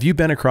 Have you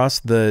been across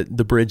the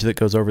bridge that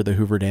goes over the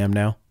Hoover Dam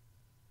now?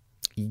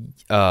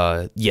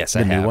 Yes,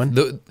 I have. The new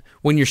one?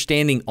 When you're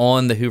standing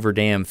on the Hoover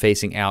Dam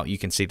facing out, you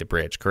can see the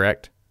bridge,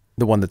 correct?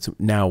 The one that's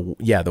now,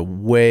 the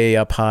way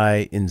up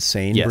high,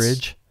 insane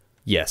bridge?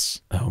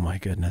 Yes. Oh, my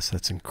goodness,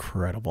 that's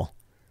incredible.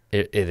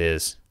 It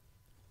is.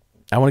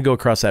 I want to go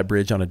across that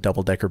bridge on a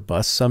double-decker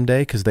bus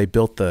someday because they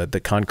built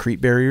the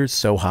concrete barriers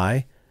so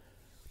high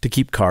to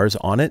keep cars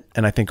on it,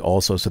 and I think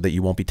also so that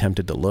you won't be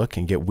tempted to look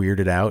and get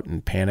weirded out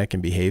and panic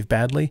and behave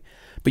badly,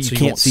 but you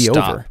can't see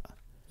over.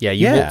 Yeah,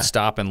 you won't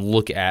stop and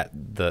look at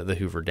the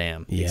Hoover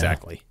Dam. Yeah.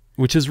 Exactly.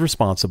 Which is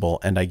responsible,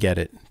 and I get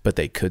it, but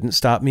they couldn't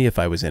stop me if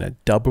I was in a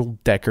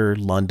double-decker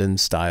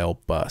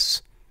London-style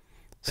bus.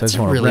 So That's I just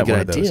want to rent one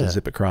of those idea. and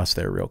zip across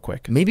there real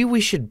quick. Maybe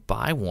we should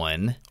buy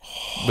one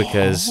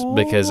because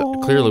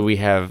clearly we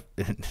have.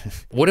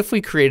 What if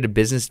we created a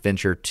business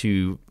venture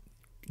to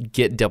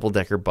get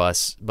double-decker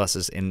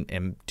buses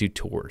and do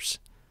tours?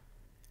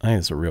 I think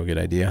that's a real good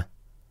idea.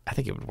 I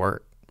think it would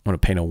work. I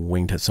want to paint a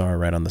winged hussar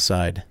right on the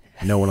side.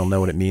 No one will know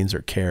what it means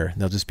or care.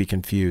 They'll just be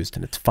confused,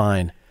 and it's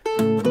fine.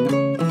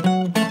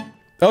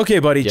 Okay,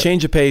 buddy,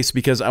 change of pace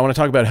because I want to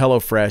talk about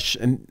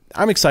HelloFresh, and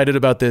I'm excited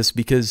about this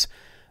because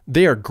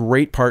they are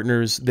great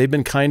partners. They've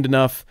been kind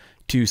enough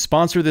to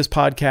sponsor this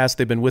podcast.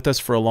 They've been with us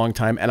for a long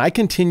time, and I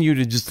continue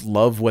to just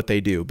love what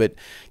they do. But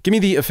give me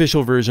the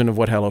official version of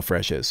what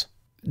HelloFresh is.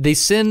 They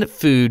send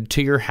food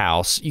to your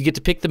house. You get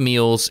to pick the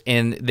meals,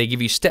 and they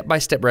give you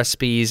step-by-step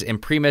recipes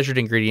and pre-measured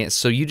ingredients,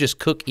 so you just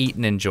cook, eat,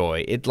 and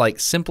enjoy. It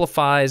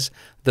simplifies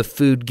the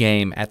food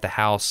game at the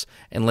house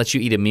and lets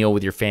you eat a meal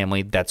with your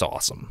family. That's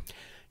awesome.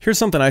 Here's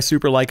something I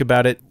super like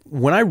about it.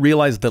 When I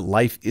realize that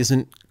life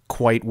isn't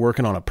quite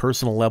working on a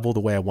personal level the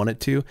way I want it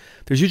to,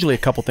 there's usually a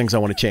couple things I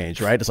want to change,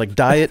 right? It's like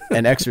diet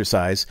and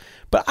exercise,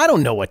 but I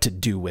don't know what to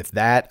do with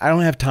that. I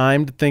don't have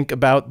time to think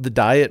about the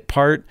diet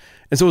part.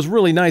 And so it's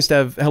really nice to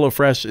have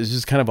HelloFresh as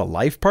just kind of a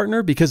life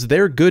partner because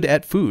they're good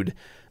at food.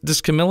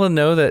 Does Camilla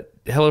know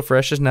that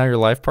HelloFresh is now your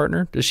life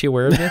partner? Is she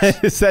aware of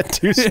this? Is that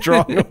too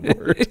strong a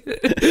word?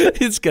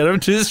 It's kind of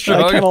too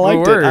strong I kind a of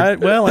liked word. it.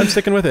 Well, I'm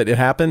sticking with it. It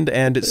happened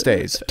and it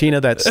stays. Tina,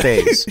 that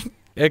stays.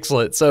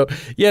 Excellent. So,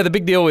 yeah, the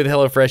big deal with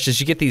HelloFresh is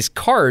you get these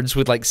cards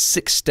with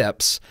 6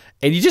 steps,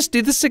 and you just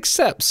do the 6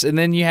 steps, and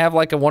then you have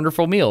a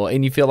wonderful meal,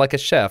 and you feel like a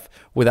chef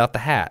without the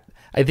hat.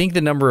 I think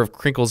the number of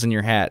crinkles in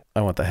your hat.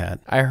 I want the hat.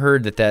 I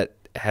heard that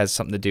has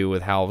something to do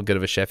with how good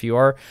of a chef you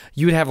are.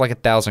 You would have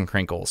 1,000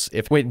 crinkles.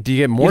 Wait, do you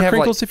get more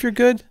crinkles if you're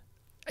good?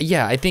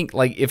 Yeah, I think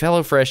if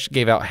HelloFresh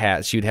gave out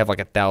hats, you'd have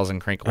 1,000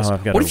 crinkles.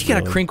 What if you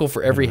got a crinkle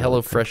for every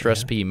HelloFresh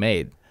recipe you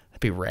made? That'd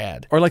be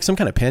rad. Or some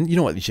kind of pin. You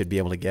know what you should be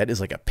able to get is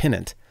a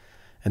pennant.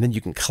 And then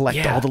you can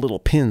collect all the little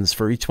pins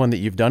for each one that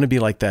you've done. It'd be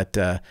like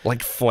that.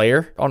 Like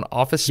Flair on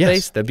Office Space?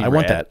 Yes, That'd be I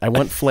want that. I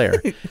want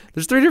Flair.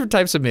 There's 3 different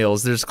types of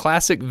meals. There's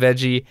classic,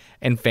 veggie,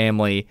 and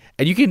family.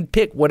 And you can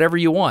pick whatever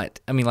you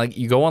want. I mean, like,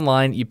 you go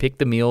online, you pick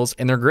the meals,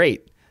 and they're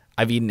great.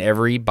 I've eaten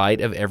every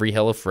bite of every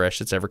HelloFresh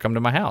that's ever come to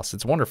my house.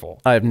 It's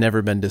wonderful. I've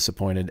never been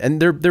disappointed.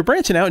 And they're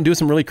branching out and doing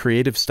some really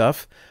creative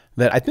stuff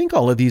that I think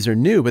all of these are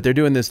new, but they're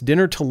doing this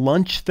dinner to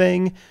lunch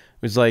thing.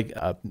 It's like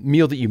a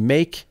meal that you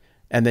make,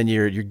 and then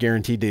you're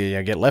guaranteed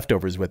to get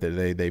leftovers with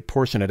it. They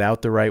portion it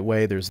out the right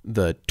way. There's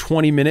the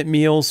 20-minute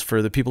meals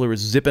for the people who are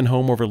zipping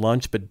home over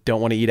lunch but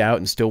don't want to eat out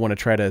and still want to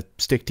try to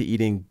stick to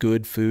eating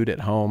good food at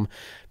home.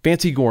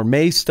 Fancy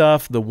gourmet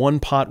stuff, the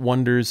one-pot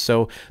wonders.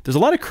 So there's a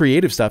lot of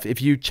creative stuff.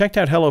 If you checked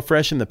out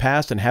HelloFresh in the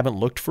past and haven't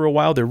looked for a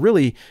while, they're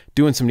really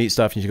doing some neat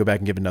stuff. You should go back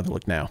and give it another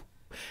look now.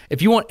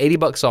 If you want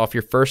 $80 off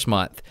your first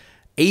month,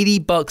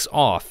 $80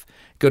 off,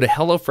 go to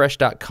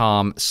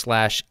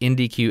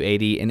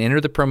HelloFresh.com/NDQ80 and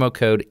enter the promo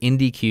code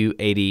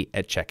NDQ80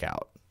 at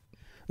checkout.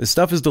 The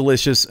stuff is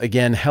delicious.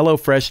 Again,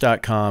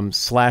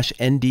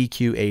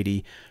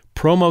 HelloFresh.com/NDQ80.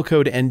 Promo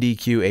code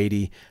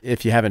NDQ80.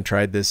 If you haven't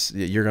tried this,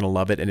 you're going to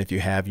love it. And if you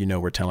have, you know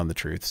we're telling the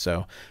truth.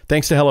 So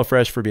thanks to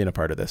HelloFresh for being a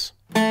part of this.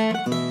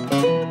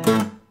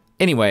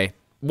 Anyway,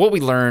 what we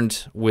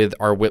learned with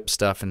our whip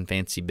stuff and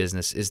fancy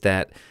business is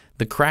that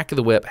the crack of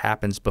the whip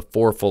happens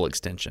before full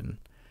extension.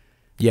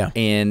 Yeah.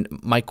 And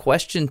my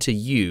question to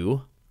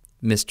you,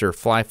 Mr.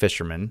 Fly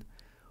Fisherman,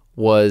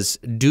 was,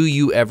 do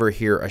you ever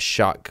hear a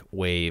shock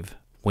wave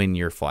when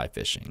you're fly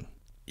fishing?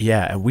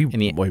 Yeah, and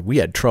we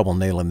had trouble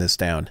nailing this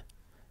down.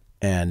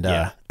 And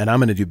I'm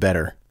going to do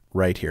better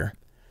right here.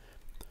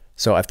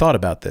 So I've thought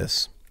about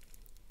this.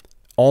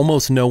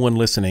 Almost no one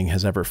listening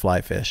has ever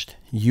fly fished.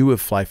 You have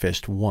fly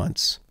fished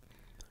once.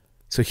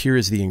 So here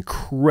is the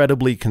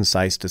incredibly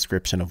concise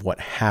description of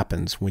what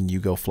happens when you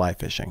go fly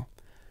fishing.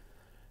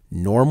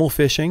 Normal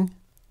fishing,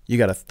 you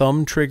got a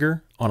thumb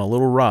trigger on a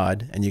little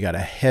rod and you got a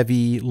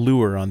heavy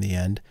lure on the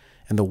end.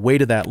 And the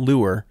weight of that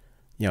lure,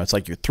 it's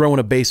like you're throwing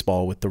a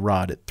baseball with the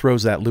rod. It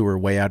throws that lure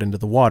way out into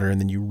the water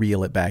and then you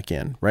reel it back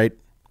in, right?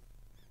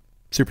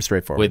 Super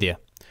straightforward. With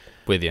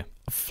you.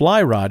 A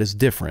fly rod is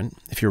different.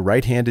 If you're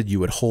right-handed, you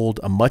would hold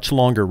a much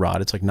longer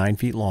rod. It's like 9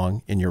 feet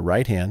long in your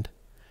right hand.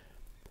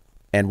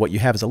 And what you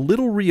have is a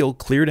little reel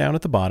clear down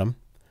at the bottom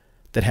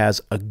that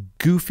has a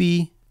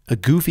goofy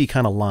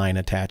kind of line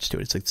attached to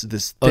it. It's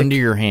this thick, under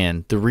your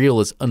hand. The reel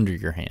is under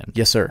your hand.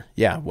 Yes, sir.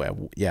 Yeah.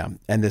 Well, yeah.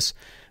 And this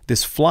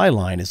fly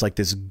line is like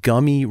this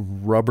gummy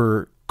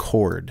rubber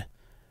cord.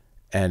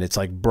 And it's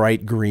like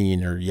bright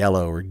green or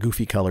yellow or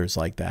goofy colors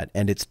like that.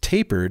 And it's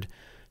tapered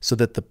so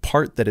that the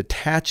part that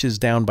attaches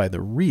down by the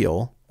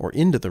reel or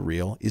into the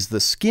reel is the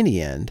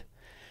skinny end,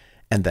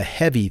 and the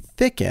heavy,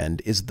 thick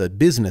end is the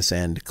business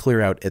end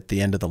clear out at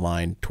the end of the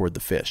line toward the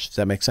fish. Does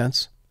that make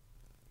sense?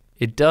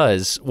 It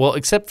does. Well,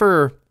 except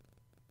for,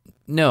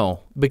 no,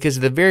 because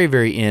at the very,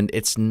 very end,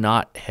 it's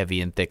not heavy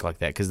and thick like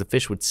that because the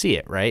fish would see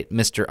it, right?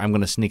 Mr. I'm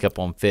going to sneak up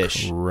on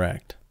fish.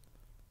 Correct.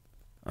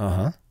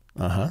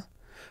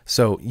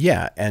 So,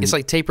 yeah. And it's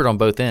like tapered on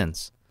both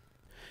ends.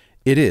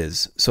 It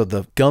is. So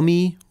the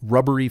gummy,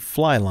 rubbery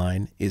fly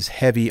line is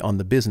heavy on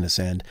the business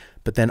end,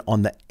 but then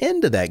on the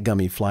end of that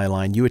gummy fly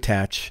line, you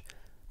attach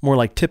more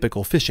like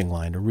typical fishing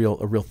line, a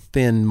real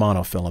thin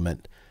monofilament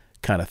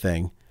kind of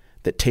thing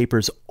that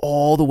tapers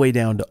all the way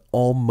down to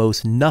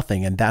almost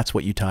nothing, and that's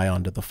what you tie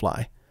onto the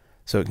fly.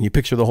 So can you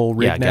picture the whole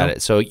rig now? Yeah, got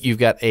it. So you've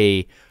got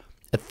a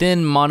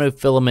thin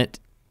monofilament,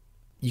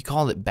 you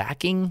call it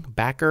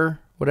backer,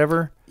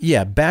 whatever?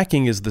 Yeah,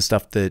 backing is the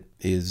stuff that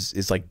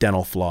is like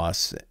dental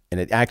floss, and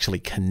it actually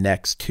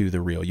connects to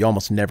the reel. You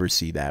almost never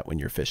see that when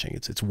you're fishing.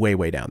 It's way,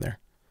 way down there.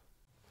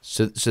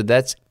 So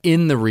that's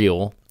in the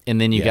reel,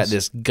 and then you got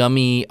this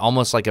gummy,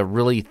 almost like a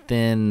really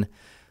thin,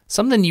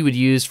 something you would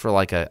use for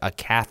like a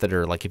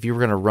catheter, like if you were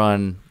going to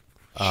run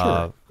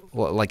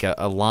like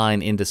a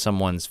line into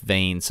someone's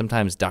vein.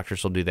 Sometimes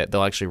doctors will do that.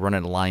 They'll actually run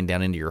a line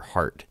down into your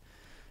heart.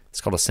 It's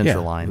called a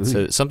central line.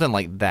 So something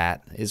like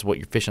that is what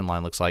your fishing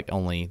line looks like,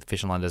 only the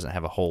fishing line doesn't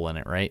have a hole in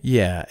it, right?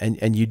 Yeah,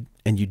 and you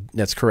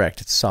that's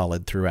correct. It's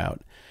solid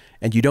throughout.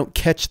 And you don't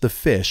catch the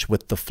fish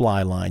with the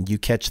fly line. You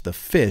catch the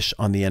fish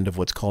on the end of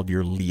what's called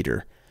your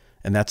leader.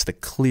 And that's the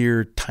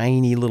clear,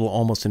 tiny little,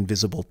 almost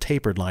invisible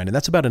tapered line. And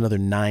that's about another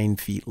 9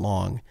 feet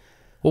long.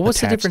 Well,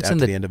 what's the difference in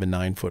the end of a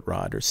 9-foot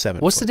rod or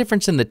 7 What's foot? the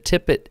difference in the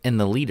tippet and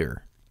the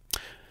leader?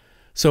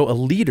 So a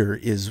leader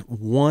is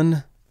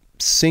one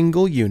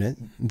single unit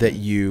that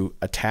you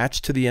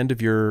attach to the end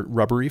of your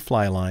rubbery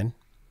fly line,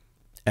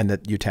 and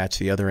that you attach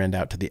the other end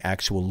out to the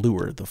actual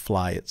lure, the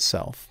fly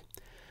itself.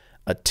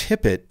 A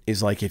tippet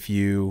is like if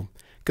you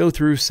go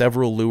through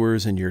several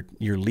lures and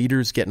your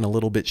leader's getting a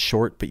little bit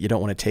short, but you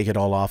don't want to take it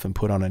all off and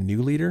put on a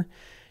new leader.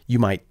 You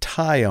might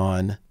tie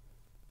on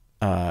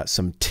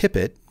some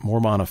tippet,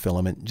 more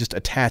monofilament, just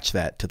attach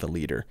that to the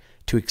leader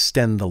to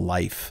extend the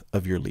life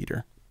of your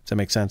leader. Does that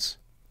make sense?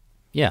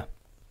 Yeah.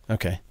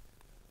 Okay.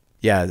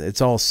 Yeah,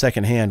 it's all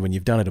secondhand when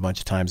you've done it a bunch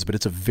of times, but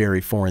it's a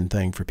very foreign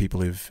thing for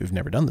people who've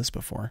never done this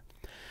before.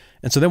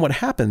 And so then what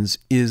happens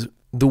is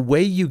the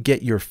way you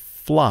get your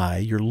fly,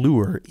 your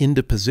lure,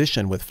 into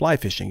position with fly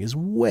fishing is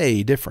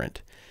way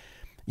different.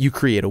 You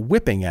create a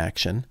whipping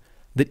action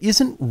that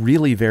isn't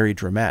really very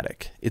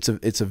dramatic. It's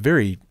a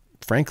very,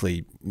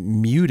 frankly,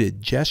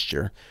 muted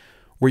gesture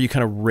where you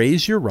kind of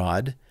raise your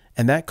rod,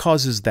 and that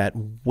causes that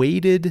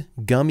weighted,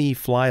 gummy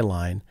fly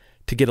line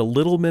to get a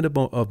little bit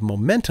of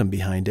momentum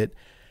behind it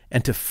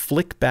and to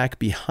flick back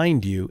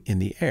behind you in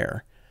the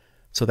air.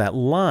 So that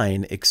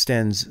line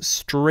extends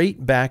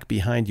straight back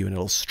behind you, and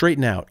it'll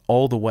straighten out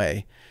all the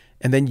way.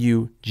 And then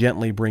you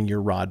gently bring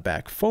your rod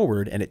back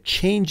forward, and it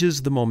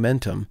changes the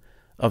momentum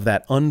of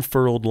that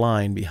unfurled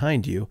line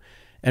behind you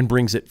and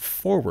brings it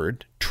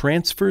forward,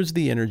 transfers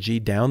the energy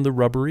down the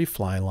rubbery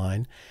fly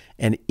line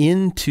and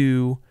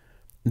into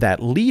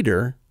that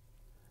leader,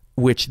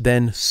 which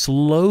then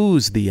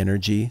slows the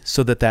energy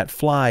so that that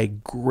fly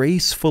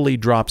gracefully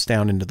drops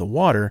down into the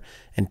water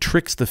and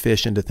tricks the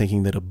fish into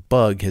thinking that a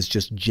bug has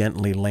just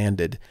gently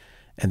landed,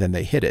 and then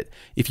they hit it.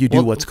 If you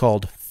do what's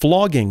called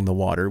flogging the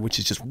water, which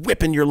is just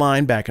whipping your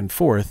line back and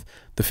forth,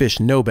 the fish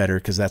know better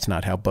because that's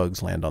not how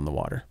bugs land on the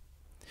water.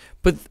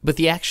 But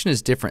the action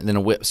is different than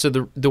a whip. So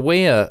the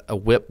way a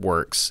whip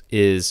works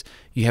is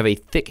you have a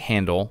thick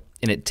handle,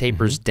 and it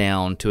tapers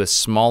down to a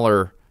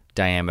smaller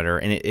diameter,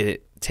 and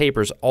it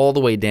tapers all the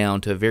way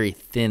down to a very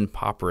thin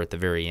popper at the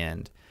very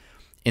end.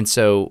 And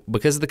so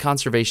because of the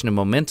conservation of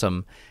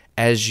momentum,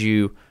 as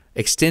you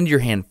extend your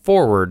hand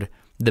forward,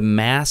 the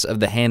mass of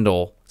the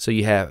handle, so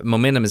you have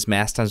momentum is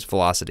mass times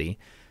velocity.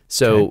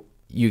 So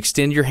you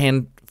extend your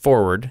hand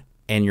forward,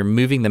 and you're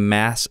moving the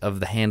mass of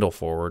the handle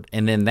forward,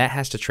 and then that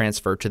has to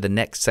transfer to the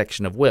next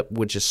section of whip,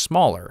 which is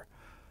smaller.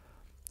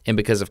 And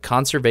because of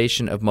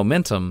conservation of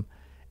momentum,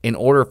 in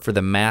order for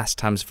the mass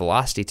times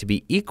velocity to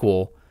be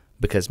equal,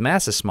 because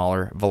mass is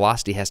smaller,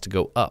 velocity has to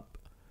go up.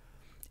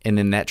 And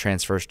then that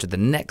transfers to the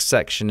next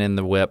section in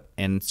the whip,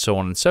 and so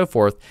on and so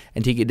forth,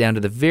 until you get down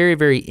to the very,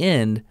 very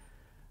end,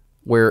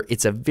 where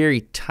it's a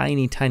very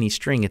tiny, tiny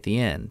string at the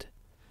end.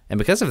 And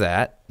because of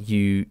that,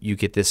 you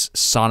get this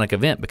sonic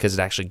event because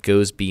it actually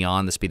goes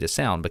beyond the speed of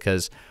sound,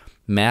 because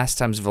mass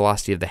times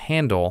velocity of the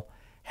handle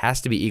has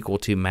to be equal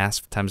to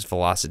mass times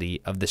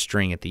velocity of the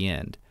string at the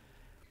end.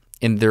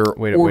 And there are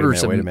wait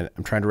a minute.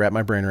 I'm trying to wrap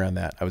my brain around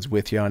that. I was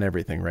with you on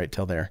everything right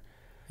till there.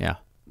 Yeah.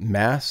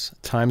 Mass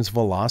times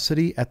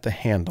velocity at the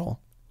handle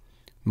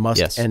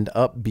must end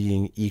up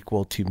being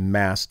equal to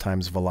mass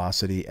times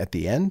velocity at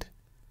the end?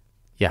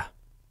 Yeah.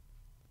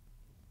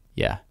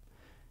 Yeah.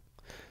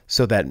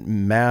 So that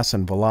mass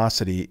and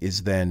velocity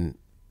is then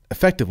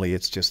effectively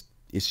it's just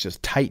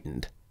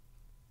tightened.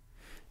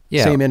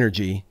 Yeah. Same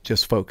energy,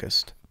 just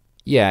focused.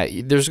 Yeah,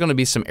 there's going to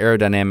be some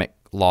aerodynamic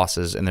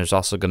losses, and there's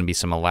also going to be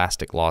some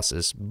elastic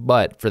losses,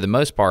 but for the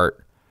most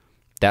part,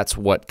 that's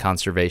what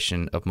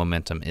conservation of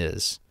momentum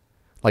is.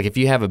 Like if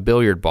you have a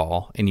billiard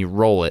ball and you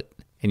roll it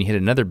and you hit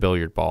another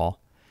billiard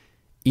ball,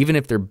 even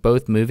if they're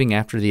both moving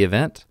after the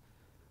event,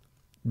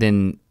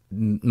 then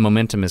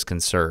momentum is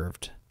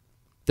conserved.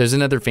 There's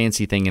another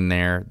fancy thing in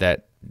there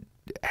that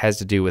has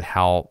to do with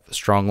how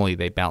strongly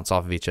they bounce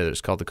off of each other.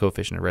 It's called the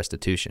coefficient of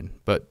restitution.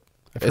 But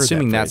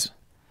assuming that's,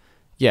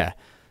 yeah,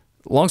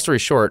 long story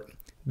short,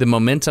 the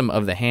momentum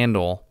of the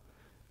handle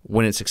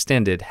when it's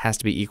extended has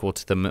to be equal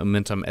to the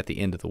momentum at the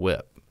end of the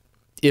whip,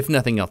 if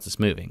nothing else is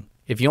moving.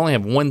 If you only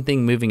have one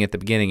thing moving at the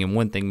beginning and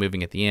one thing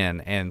moving at the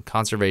end, and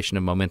conservation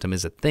of momentum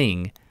is a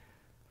thing,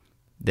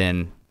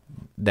 then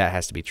that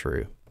has to be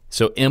true.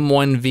 So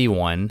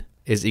M1V1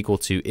 is equal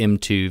to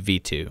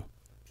M2V2.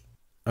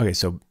 Okay,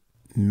 so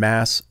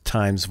mass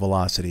times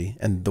velocity,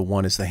 and the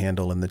 1 is the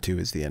handle and the 2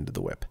 is the end of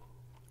the whip.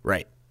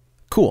 Right.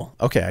 Cool.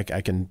 Okay,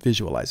 I can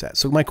visualize that.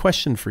 So my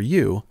question for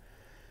you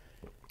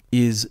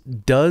is,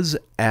 does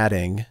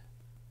adding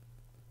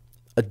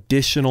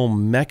additional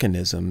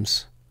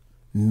mechanisms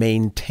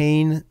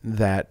maintain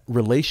that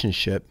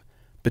relationship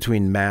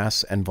between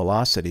mass and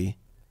velocity,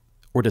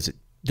 or does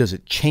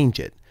it change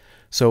it?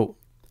 So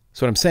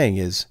what I'm saying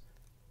is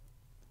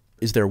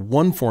there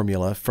one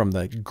formula from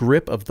the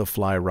grip of the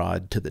fly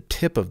rod to the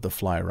tip of the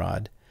fly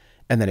rod,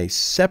 and then a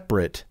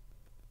separate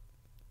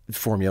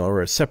formula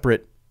or a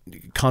separate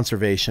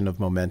conservation of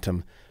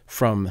momentum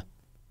from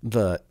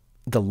the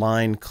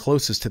line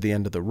closest to the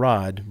end of the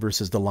rod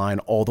versus the line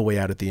all the way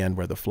out at the end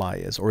where the fly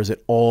is? Or is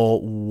it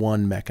all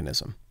one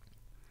mechanism?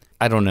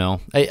 I don't know.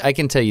 I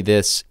can tell you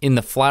this. In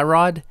the fly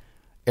rod,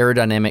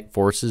 aerodynamic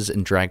forces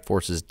and drag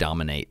forces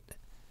dominate.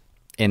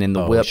 And in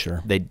the whip,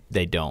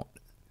 they don't.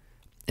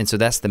 And so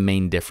that's the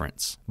main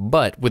difference.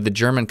 But with the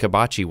German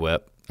Karbatschen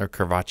whip, or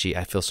Karbatschen,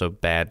 I feel so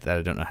bad that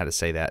I don't know how to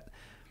say that.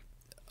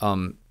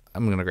 I'm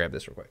going to grab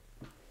this real quick.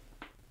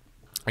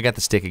 I got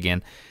the stick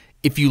again.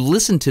 If you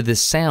listen to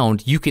this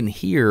sound, you can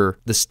hear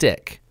the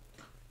stick.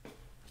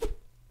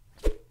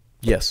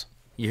 Yes.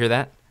 You hear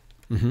that?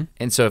 Mm-hmm.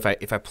 And so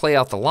if I play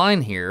out the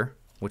line here,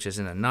 which is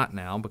in a knot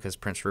now because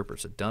Prince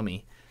Rupert's a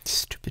dummy.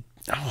 Stupid.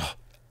 Oh.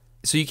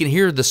 So you can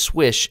hear the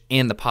swish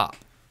and the pop.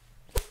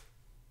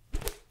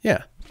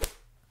 Yeah.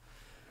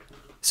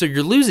 So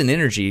you're losing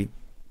energy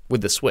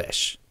with the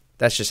swish.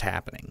 That's just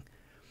happening.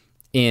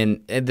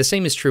 And the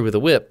same is true with a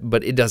whip,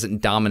 but it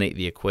doesn't dominate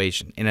the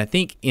equation. And I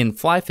think in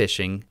fly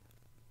fishing,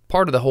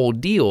 part of the whole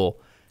deal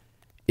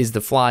is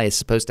the fly is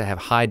supposed to have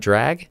high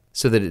drag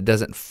so that it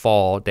doesn't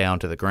fall down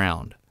to the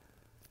ground.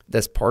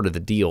 That's part of the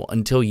deal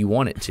until you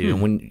want it to.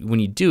 And when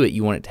you do it,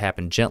 you want it to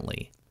happen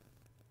gently.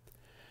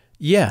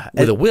 Yeah.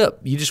 With a whip,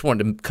 you just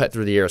want to cut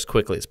through the air as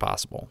quickly as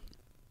possible.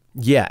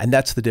 Yeah, and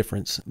that's the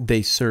difference.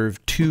 They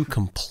serve two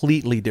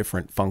completely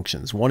different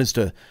functions. One is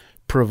to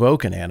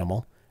provoke an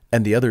animal,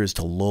 and the other is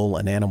to lull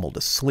an animal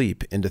to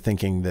sleep into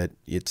thinking that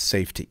it's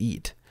safe to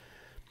eat.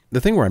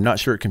 The thing where I'm not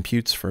sure it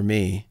computes for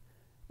me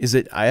is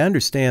that I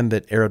understand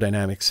that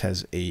aerodynamics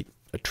has a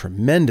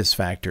tremendous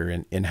factor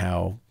in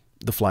how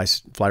the fly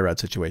rod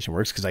situation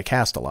works, because I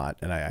cast a lot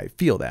and I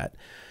feel that.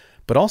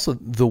 But also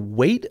the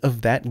weight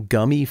of that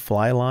gummy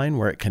fly line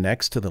where it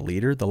connects to the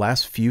leader, the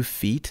last few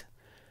feet,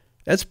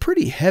 that's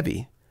pretty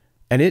heavy.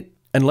 And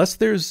unless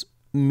there's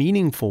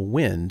meaningful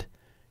wind,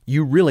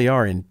 you really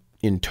are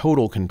in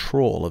total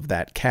control of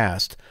that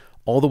cast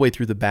all the way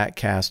through the back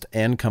cast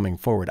and coming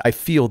forward. I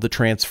feel the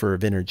transfer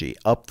of energy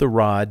up the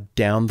rod,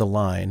 down the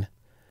line.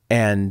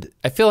 And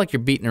I feel like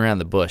you're beating around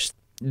the bush.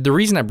 The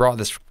reason I brought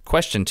this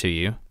question to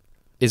you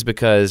is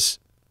because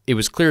it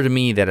was clear to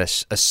me that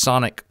a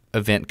sonic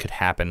event could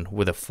happen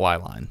with a fly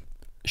line.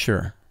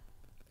 Sure.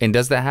 And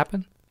does that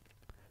happen?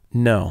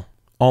 No,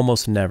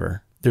 almost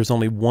never. There's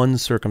only one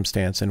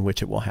circumstance in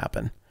which it will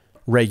happen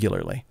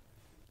regularly.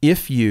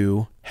 If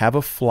you have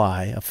a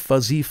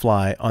fuzzy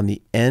fly on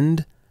the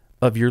end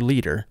of your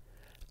leader,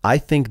 I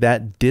think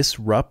that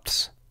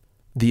disrupts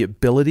the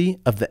ability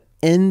of the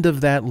end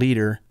of that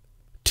leader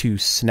to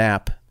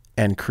snap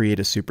and create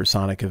a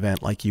supersonic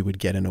event like you would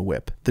get in a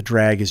whip. The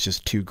drag is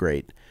just too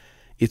great.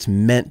 It's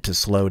meant to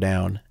slow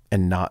down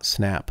and not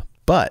snap.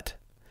 But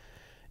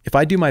if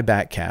I do my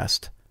back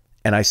cast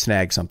and I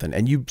snag something,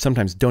 and you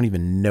sometimes don't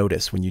even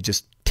notice when you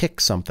just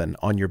tick something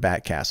on your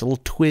back cast, a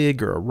little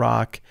twig or a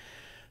rock,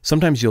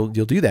 sometimes you'll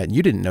do that and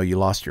you didn't know you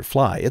lost your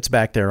fly. It's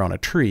back there on a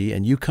tree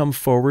and you come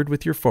forward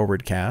with your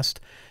forward cast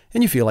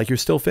and you feel like you're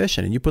still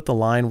fishing, and you put the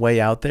line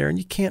way out there and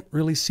you can't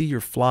really see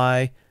your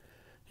fly.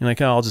 You're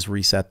like, oh, I'll just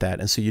reset that.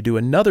 And so you do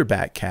another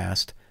back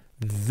cast.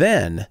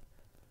 Then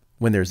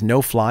when there's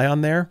no fly on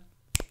there,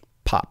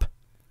 pop,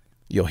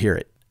 you'll hear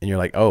it. And you're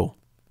like, oh,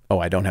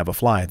 I don't have a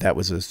fly. That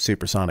was a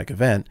supersonic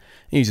event.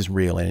 And you just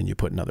reel in and you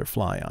put another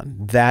fly on.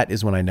 That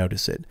is when I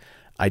notice it.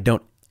 I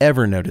don't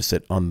ever notice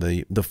it on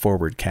the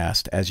forward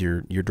cast as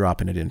you're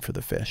dropping it in for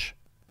the fish.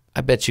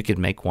 I bet you could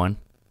make one.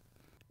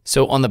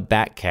 So on the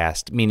back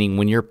cast, meaning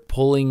when you're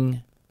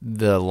pulling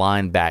the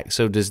line back,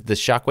 so does the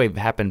shockwave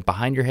happen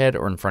behind your head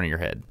or in front of your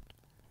head?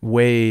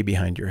 Way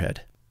behind your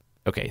head.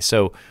 Okay,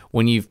 so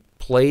when you've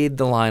played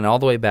the line all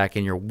the way back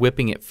and you're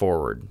whipping it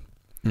forward,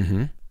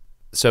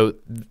 so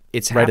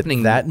it's right happening...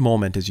 at that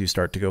moment as you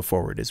start to go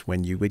forward is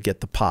when you would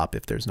get the pop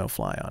if there's no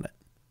fly on it.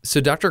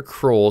 So Dr.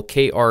 Krull,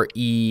 Kreuhl,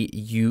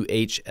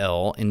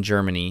 in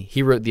Germany,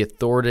 he wrote the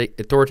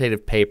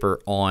authoritative paper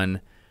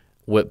on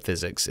whip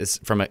physics. It's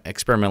from an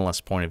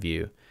experimentalist point of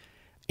view.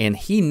 And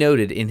he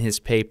noted in his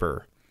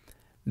paper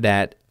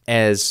that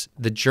as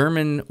the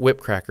German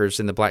whipcrackers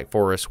in the Black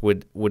Forest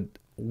would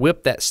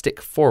whip that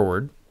stick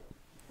forward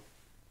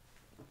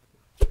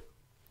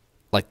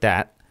like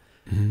that,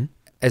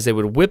 as they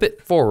would whip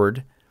it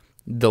forward,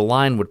 the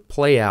line would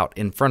play out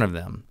in front of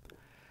them.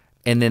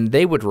 And then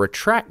they would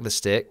retract the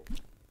stick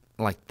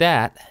like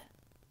that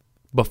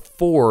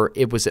before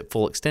it was at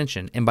full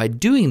extension. And by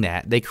doing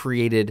that, they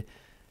created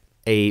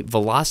a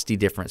velocity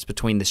difference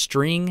between the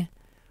string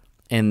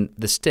and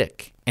the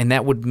stick. And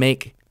that would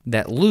make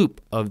that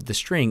loop of the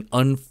string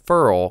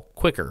unfurl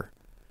quicker.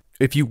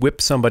 If you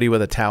whip somebody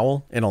with a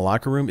towel in a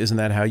locker room, isn't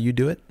that how you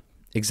do it?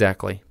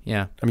 Exactly,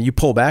 yeah. I mean, you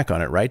pull back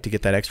on it, right, to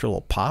get that extra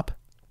little pop?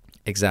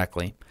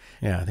 Exactly.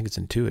 Yeah, I think it's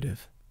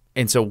intuitive.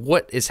 And so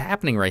what is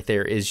happening right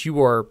there is you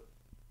are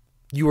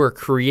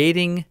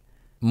creating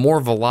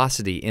more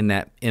velocity in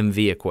that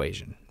MV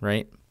equation,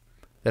 right?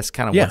 That's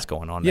kind of what's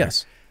going on there.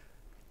 Yes.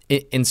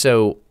 And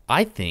so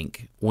I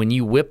think when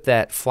you whip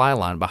that fly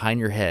line behind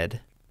your head,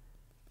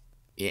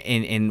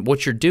 and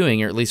what you're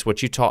doing, or at least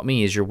what you taught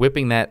me, is you're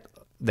whipping that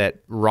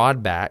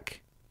rod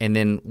back, and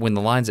then when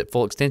the line's at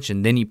full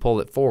extension, then you pull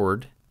it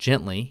forward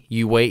gently.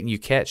 You wait and you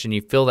catch, and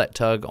you feel that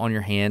tug on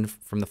your hand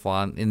from the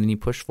fly, and then you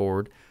push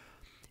forward.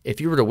 If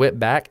you were to whip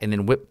back and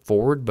then whip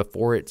forward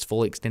before it's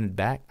fully extended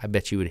back, I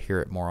bet you would hear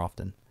it more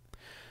often.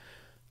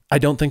 I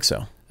don't think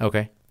so.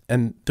 Okay.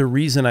 And the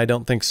reason I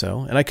don't think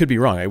so, and I could be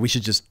wrong, we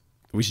should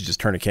just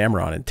turn a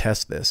camera on and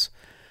test this.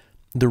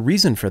 The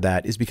reason for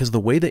that is because the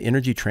way the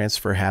energy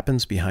transfer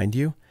happens behind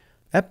you,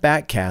 that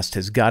back cast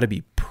has got to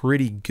be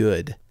pretty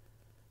good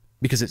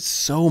because it's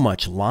so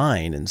much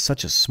line in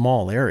such a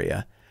small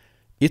area.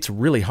 It's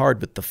really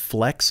hard with the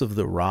flex of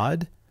the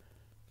rod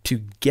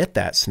to get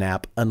that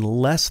snap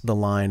unless the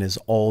line is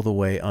all the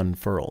way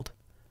unfurled.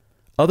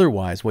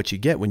 Otherwise, what you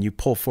get when you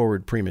pull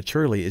forward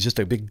prematurely is just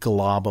a big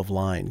glob of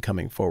line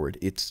coming forward.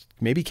 It's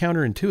maybe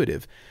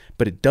counterintuitive,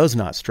 but it does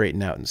not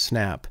straighten out and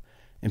snap.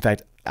 In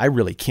fact, I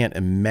really can't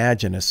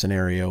imagine a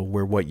scenario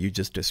where what you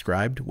just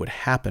described would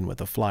happen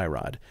with a fly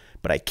rod.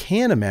 But I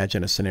can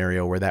imagine a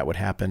scenario where that would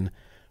happen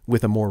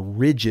with a more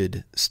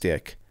rigid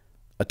stick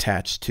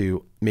attached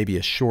to maybe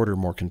a shorter,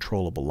 more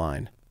controllable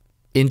line.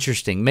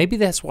 Interesting. Maybe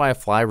that's why a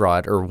fly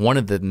rod, or one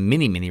of the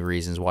many, many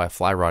reasons why a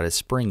fly rod is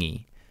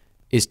springy,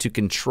 is to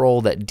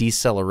control that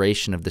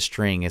deceleration of the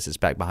string as it's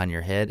back behind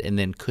your head and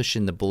then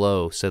cushion the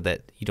blow so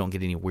that you don't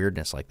get any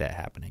weirdness like that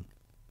happening.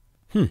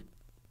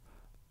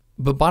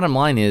 But bottom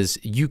line is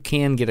you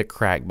can get a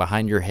crack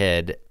behind your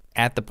head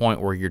at the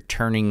point where you're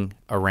turning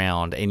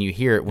around and you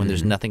hear it when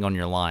there's nothing on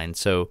your line.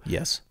 So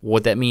yes,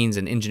 what that means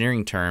in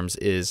engineering terms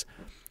is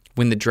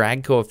when the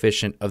drag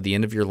coefficient of the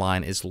end of your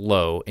line is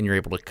low and you're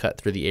able to cut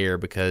through the air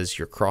because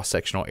your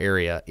cross-sectional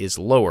area is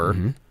lower.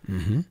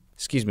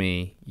 Excuse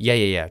me.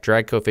 Yeah.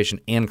 Drag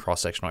coefficient and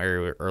cross-sectional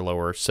area are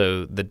lower.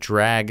 So the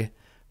drag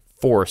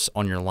force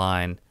on your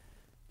line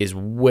is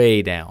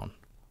way down.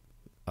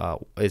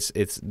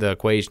 It's the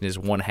equation is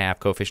 1/2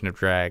 coefficient of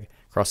drag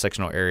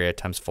cross-sectional area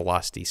times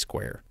velocity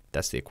square.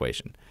 That's the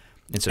equation.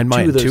 And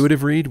my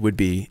intuitive read would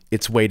be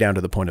it's way down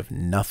to the point of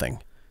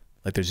nothing.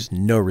 Like there's just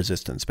no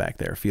resistance back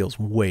there. It feels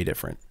way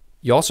different.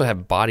 You also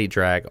have body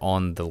drag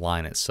on the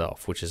line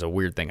itself, which is a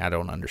weird thing I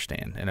don't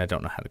understand, and I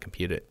don't know how to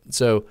compute it.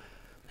 So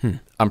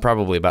I'm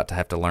probably about to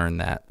have to learn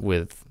that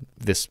with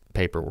this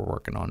paper we're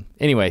working on.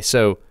 Anyway,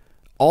 so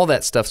all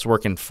that stuff's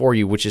working for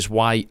you, which is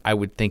why I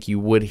would think you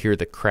would hear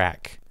the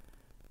crack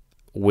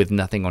with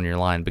nothing on your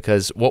line,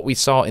 because what we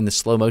saw in the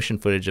slow motion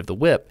footage of the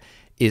whip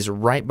is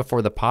right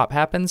before the pop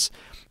happens,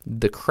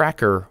 the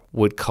cracker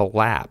would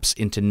collapse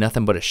into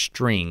nothing but a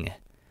string,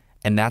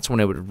 and that's when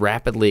it would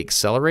rapidly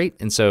accelerate.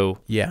 And so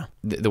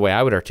the way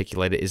I would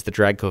articulate it is the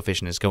drag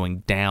coefficient is going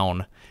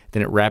down,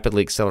 then it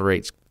rapidly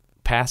accelerates,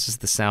 passes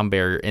the sound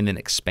barrier, and then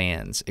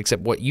expands.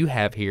 Except what you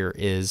have here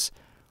is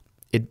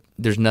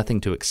there's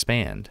nothing to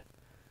expand.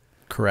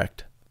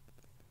 Correct.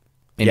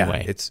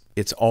 Anyway. Yeah,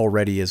 it's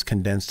already as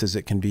condensed as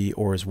it can be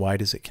or as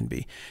wide as it can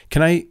be.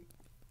 Can I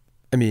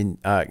mean,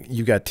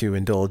 you got to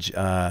indulge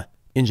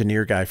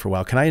engineer guy for a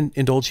while. Can I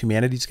indulge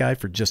humanities guy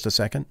for just a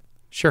second?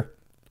 Sure.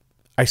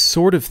 I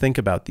sort of think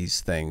about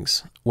these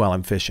things while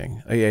I'm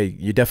fishing.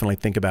 You definitely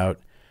think about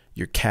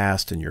your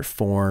cast and your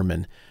form,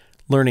 and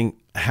learning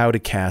how to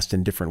cast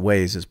in different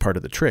ways is part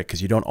of the trick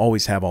because you don't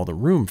always have all the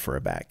room for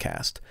a back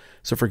cast.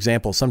 So for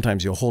example,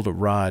 sometimes you'll hold a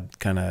rod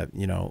kind of,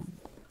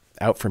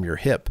 out from your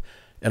hip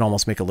and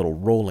almost make a little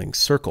rolling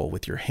circle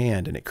with your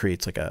hand, and it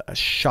creates like a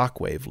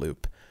shockwave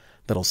loop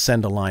that'll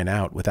send a line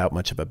out without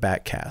much of a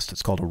back cast.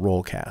 It's called a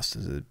roll cast.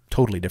 It's a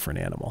totally different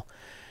animal.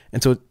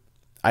 And so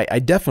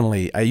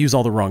I use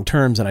all the wrong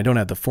terms and I don't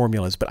have the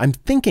formulas, but I'm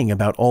thinking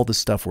about all the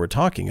stuff we're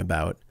talking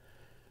about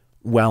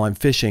while I'm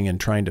fishing and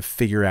trying to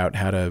figure out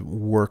how to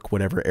work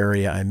whatever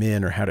area I'm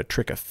in or how to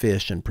trick a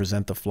fish and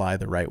present the fly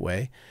the right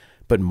way.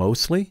 But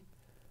mostly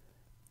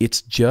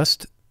it's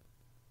just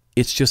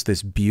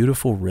this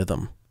beautiful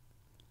rhythm.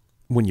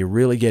 When you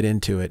really get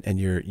into it and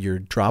you're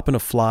dropping a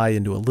fly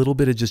into a little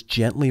bit of just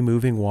gently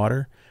moving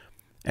water,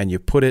 and you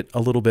put it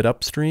a little bit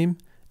upstream,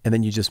 and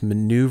then you just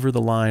maneuver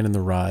the line and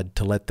the rod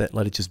to let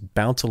it just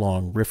bounce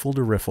along, riffle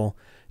to riffle,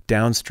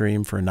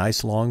 downstream for a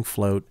nice long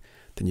float.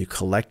 Then you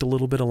collect a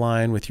little bit of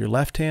line with your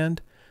left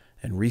hand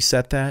and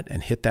reset that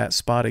and hit that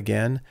spot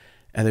again.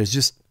 And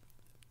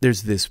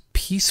there's this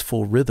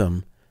peaceful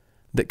rhythm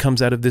that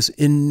comes out of this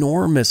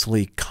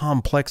enormously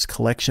complex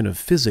collection of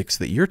physics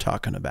that you're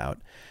talking about.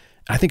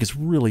 I think it's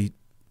really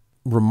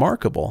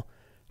remarkable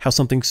how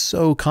something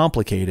so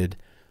complicated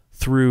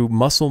through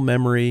muscle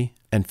memory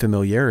and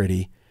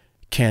familiarity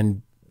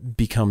can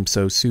become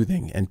so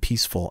soothing and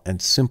peaceful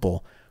and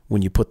simple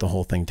when you put the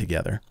whole thing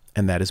together.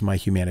 And that is my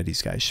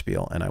humanities guy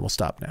spiel, and I will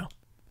stop now.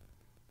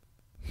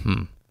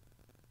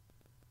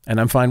 And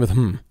I'm fine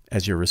with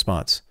as your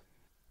response.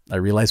 I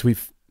realize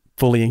we've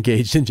fully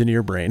engaged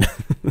engineer brain.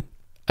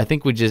 I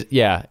think we just,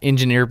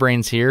 engineer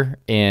brain's here,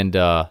 and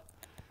I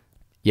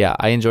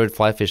enjoyed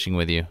fly fishing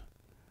with you.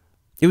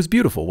 It was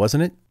beautiful,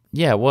 wasn't it?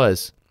 Yeah, it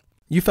was.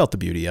 You felt the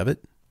beauty of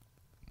it.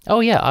 Oh,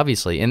 yeah,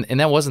 obviously. And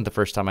that wasn't the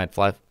first time I'd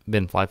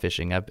been fly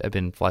fishing. I've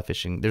been fly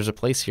fishing. There's a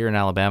place here in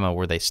Alabama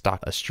where they stock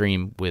a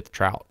stream with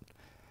trout.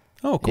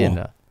 Oh, cool.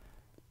 And,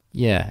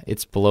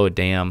 it's below a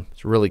dam.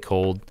 It's really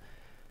cold.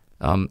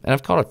 And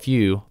I've caught a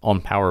few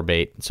on power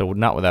bait, so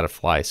not without a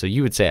fly. So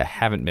you would say I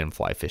haven't been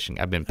fly fishing.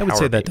 I've been power bait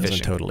fishing. I would say that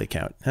doesn't totally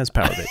count. It has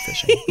power bait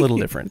fishing. A little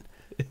different.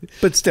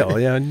 But still,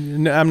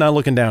 I'm not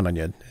looking down on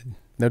you.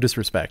 No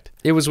disrespect.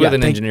 It was with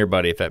an engineer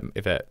buddy, if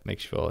that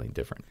makes you feel any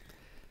different.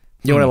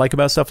 You know what I like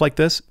about stuff like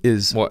this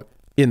is, what?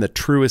 In the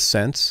truest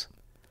sense,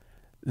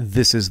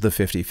 this is the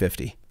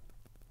 50-50.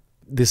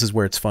 This is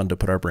where it's fun to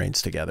put our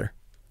brains together.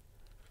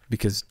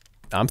 Because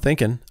I'm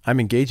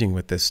engaging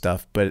with this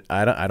stuff, but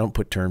I don't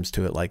put terms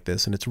to it like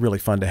this. And it's really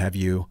fun to have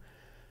you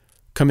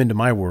come into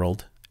my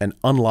world and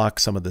unlock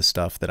some of the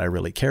stuff that I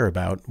really care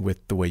about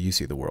with the way you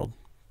see the world.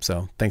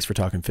 So thanks for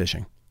talking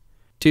fishing.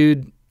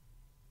 Dude,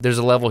 there's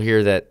a level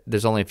here that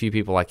there's only a few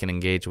people I can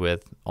engage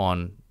with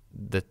on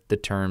the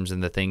terms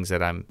and the things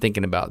that I'm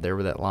thinking about there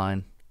with that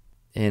line.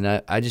 And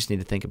I just need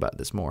to think about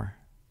this more.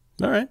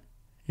 All right.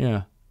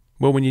 Yeah.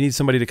 Well, when you need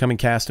somebody to come and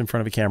cast in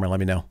front of a camera, let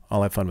me know.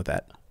 I'll have fun with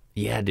that.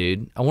 Yeah,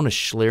 dude. I want to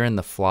Schlieren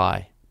the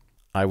fly.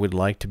 I would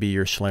like to be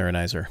your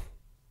Schlerenizer.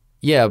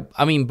 Yeah,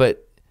 I mean,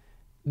 but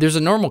there's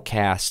a normal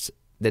cast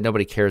that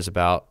nobody cares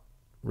about,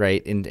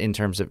 right, in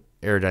terms of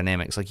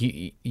aerodynamics. Like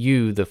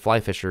you, the fly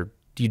fisher,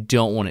 you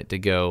don't want it to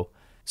go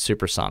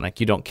supersonic.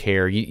 You don't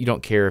care. You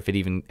don't care if it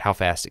even how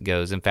fast it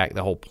goes. In fact,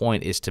 the whole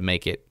point is to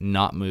make it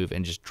not move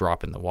and just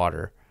drop in the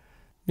water.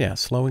 Yeah,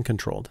 slow and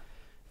controlled.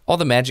 All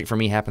the magic for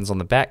me happens on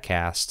the back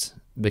cast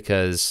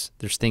because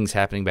there's things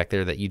happening back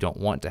there that you don't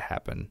want to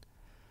happen.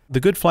 The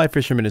good fly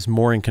fisherman is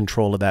more in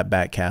control of that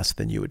back cast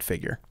than you would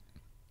figure.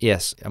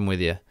 Yes, I'm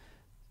with you.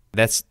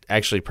 That's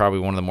actually probably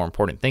one of the more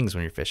important things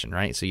when you're fishing,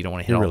 right? So you don't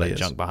want to hit all that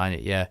junk behind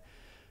it. Yeah.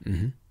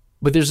 Mm-hmm.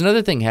 But there's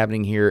another thing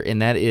happening here,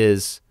 and that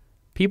is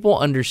people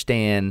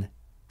understand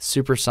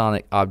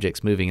supersonic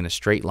objects moving in a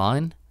straight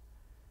line.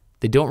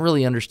 They don't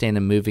really understand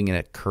them moving in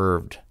a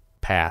curved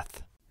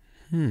path.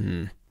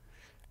 And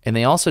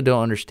they also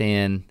don't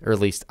understand, or at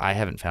least I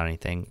haven't found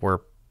anything, where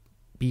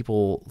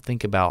people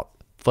think about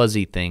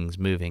fuzzy things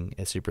moving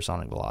at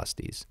supersonic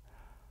velocities.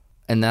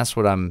 And that's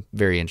what I'm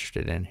very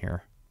interested in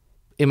here.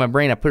 In my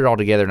brain, I put it all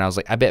together, and I was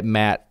like, I bet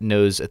Matt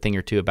knows a thing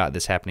or two about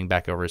this happening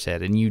back over his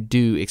head. And you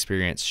do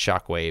experience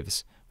shock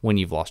waves when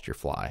you've lost your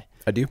fly.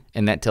 I do.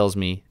 And that tells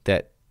me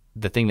that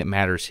the thing that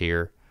matters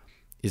here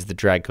is the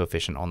drag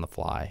coefficient on the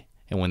fly.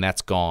 And when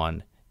that's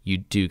gone, you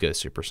do go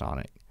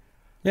supersonic.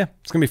 Yeah,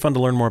 it's going to be fun to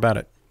learn more about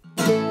it.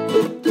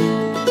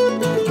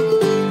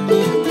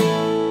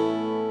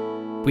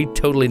 We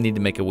totally need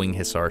to make a Wing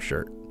Hussar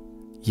shirt.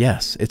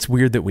 Yes, it's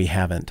weird that we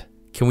haven't.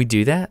 Can we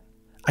do that?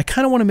 I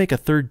kind of want to make a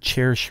third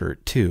chair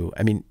shirt, too.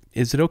 I mean,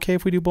 is it okay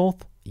if we do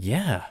both?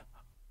 Yeah.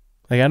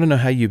 Like, I don't know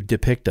how you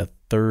depict a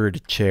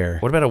third chair.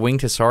 What about a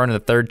Winged Hussar and a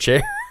third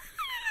chair?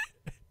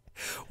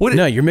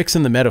 No, you're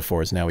mixing the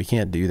metaphors now. We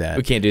can't do that.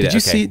 We can't do that.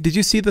 Did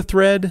you see the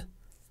thread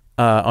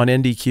on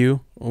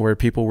NDQ where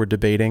people were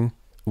debating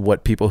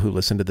what people who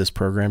listen to this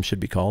program should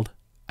be called?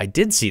 I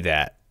did see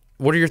that.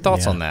 What are your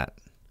thoughts on that?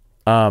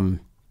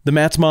 The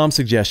Matt's mom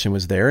suggestion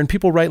was there, and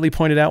people rightly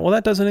pointed out, well,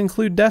 that doesn't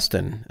include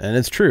Destin, and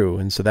it's true.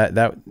 And so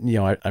that you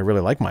know, I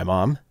really like my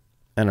mom,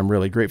 and I'm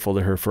really grateful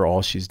to her for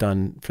all she's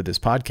done for this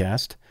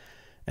podcast.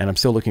 And I'm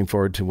still looking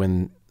forward to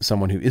when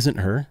someone who isn't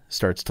her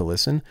starts to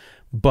listen.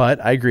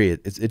 But I agree,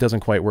 it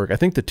doesn't quite work. I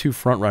think the two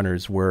front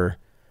runners were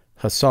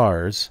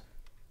Hussars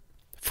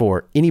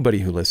for anybody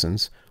who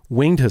listens,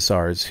 Winged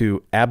Hussars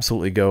who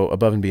absolutely go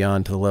above and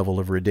beyond to the level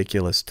of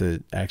ridiculous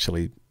to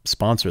actually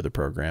sponsor the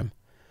program.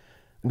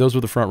 Those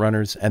were the front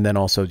runners, and then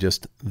also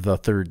just the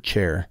third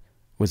chair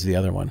was the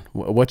other one.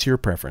 What's your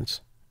preference?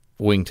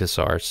 Winged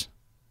Hussars.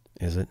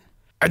 Is it?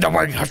 And the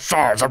Winged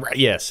Hussars.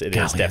 Yes, it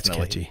is That's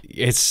definitely. catchy.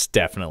 It's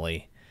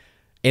definitely.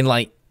 And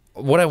like,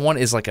 what I want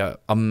is like a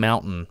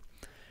mountain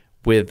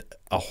with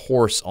a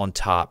horse on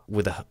top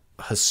with a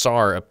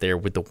hussar up there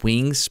with the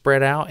wings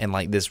spread out and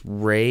like this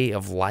ray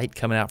of light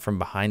coming out from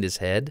behind his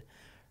head.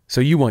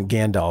 So you want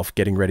Gandalf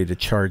getting ready to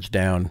charge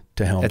down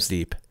to Helm's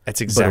Deep.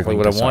 That's exactly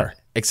what I want.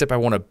 Except I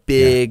want a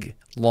big,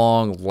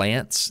 long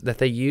lance that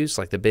they use,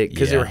 like the big,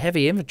 because they were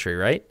heavy infantry,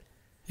 right?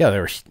 Yeah, they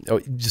were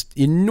just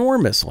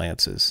enormous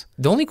lances.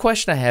 The only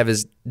question I have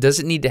is, does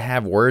it need to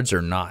have words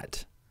or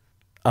not?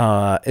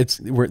 They're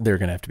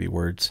going to have to be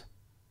words.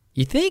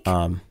 You think?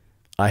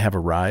 I have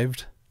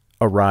arrived.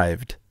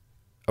 Arrived.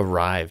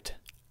 Arrived.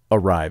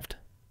 Arrived.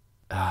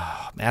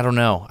 I don't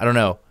know.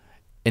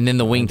 And then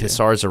the Winged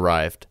Hussars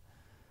arrived.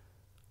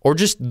 Or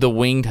just the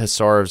Winged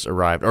Hussars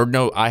arrived. Or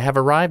no, I have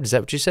arrived. Is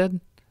that what you said?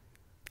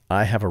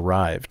 I have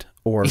arrived.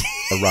 Or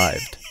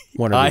arrived.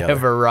 One or the I other.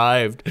 have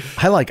arrived.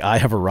 I like I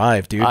have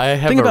arrived, dude. I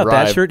have Thing about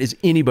arrived. that shirt is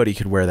anybody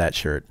could wear that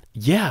shirt.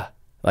 Yeah.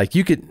 Like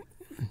you could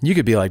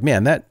be like,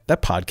 man, that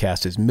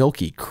podcast is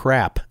milky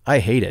crap. I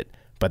hate it.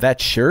 But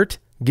that shirt,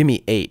 give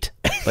me 8.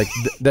 Like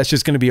that's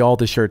just going to be all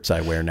the shirts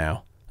I wear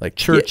now. Like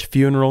church,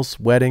 funerals,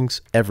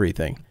 weddings,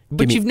 everything.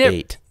 But give me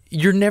 8.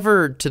 You're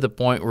never to the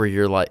point where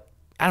you're like,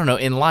 I don't know,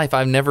 in life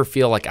I never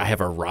feel like I have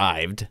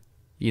arrived,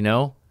 you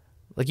know?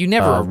 Like you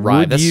never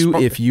arrive. Would you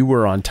if you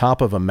were on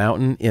top of a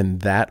mountain in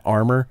that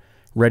armor,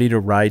 ready to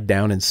ride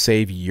down and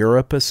save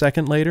Europe a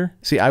second later?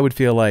 See, I would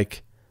feel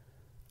like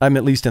I'm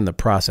at least in the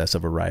process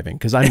of arriving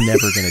because I'm never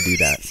going to do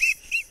that.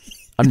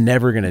 I'm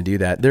never going to do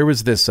that. There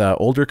was this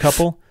older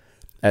couple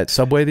at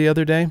Subway the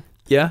other day.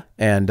 Yeah.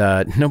 And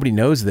nobody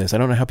knows this. I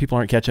don't know how people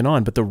aren't catching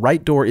on, but the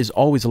right door is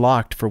always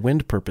locked for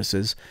wind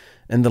purposes,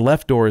 and the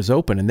left door is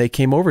open. And they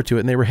came over to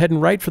it, and they were heading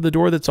right for the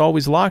door that's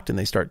always locked, and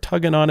they start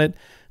tugging on it,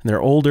 and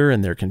they're older,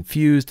 and they're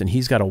confused, and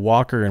he's got a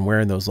walker and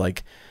wearing those,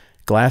 like,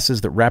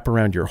 glasses that wrap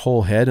around your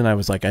whole head, and I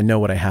was like, I know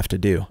what I have to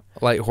do.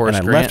 Like Horace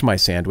Grant. And I left my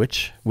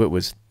sandwich, which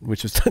was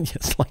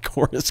yes, like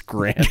Horace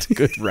Grant.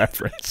 Good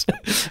reference.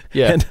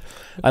 Yeah. And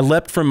I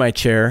leapt from my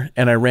chair,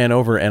 and I ran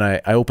over, and I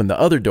opened the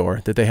other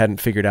door that they hadn't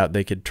figured out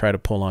they could try to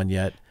pull on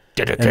yet.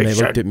 Dedication. And they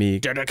looked at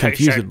me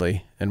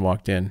confusedly and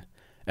walked in.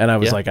 And I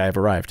was like, I have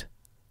arrived.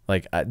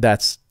 Like,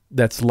 that's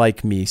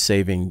like me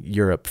saving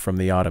Europe from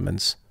the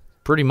Ottomans.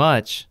 Pretty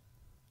much.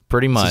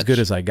 Pretty much. It's as good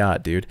as I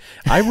got, dude.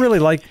 I really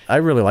like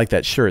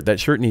that shirt. That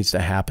shirt needs to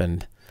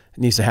happen. It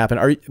needs to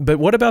happen. But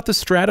what about the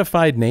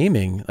stratified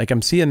naming? Like,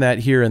 I'm seeing that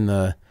here in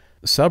the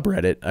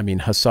subreddit. I mean,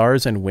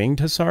 Hussars and Winged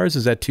Hussars,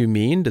 is that too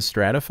mean to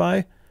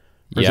stratify?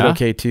 Or is it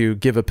okay to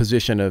give a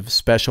position of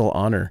special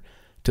honor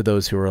to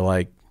those who are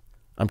like,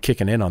 I'm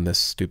kicking in on this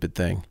stupid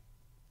thing?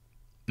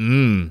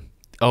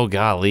 Oh,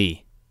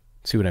 golly.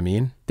 See what I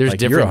mean? There's like,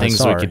 different things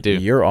Hussar, we could do.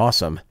 You're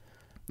awesome.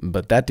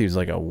 But that dude's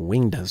like a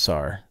Winged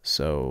Hussar.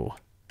 So,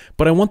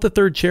 but I want the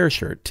third chair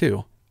shirt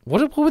too.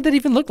 What would that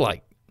even look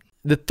like?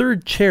 The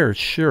third chair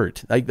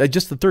shirt,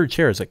 just the third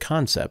chair as a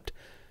concept,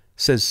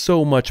 says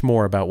so much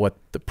more about what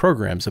the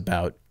program's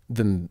about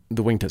than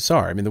the Winged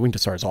Hussar. I mean, the Winged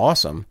Hussar is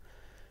awesome,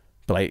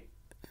 but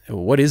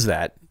what is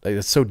that? Like,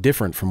 it's so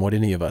different from what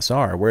any of us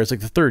are. Whereas like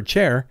the third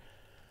chair,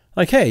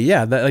 like, hey,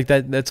 yeah,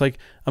 that's like,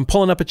 I'm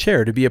pulling up a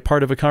chair to be a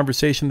part of a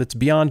conversation that's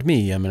beyond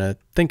me. I'm going to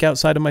think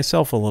outside of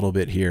myself a little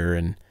bit here.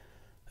 And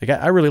like,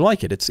 I really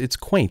like it. It's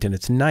quaint and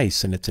it's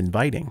nice and it's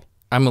inviting.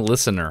 I'm a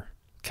listener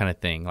kind of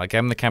thing. Like,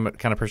 I'm the kind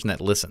of person that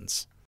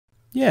listens.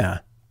 Yeah.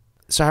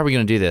 So how are we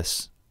going to do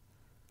this?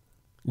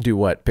 Do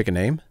what? Pick a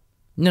name?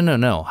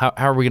 No. How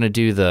are we going to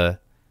do the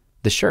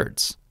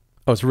shirts?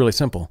 Oh, it's really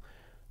simple.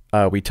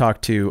 We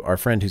talk to our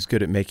friend who's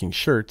good at making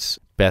shirts,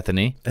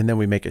 Bethany, and then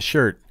we make a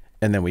shirt,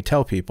 and then we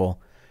tell people,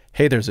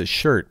 hey, there's a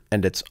shirt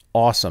and it's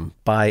awesome.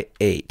 Buy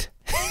 8.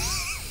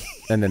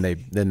 And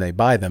then they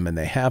buy them and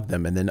they have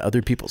them, and then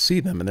other people see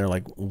them and they're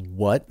like,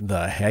 what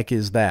the heck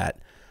is that?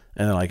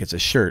 And they're like, it's a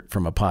shirt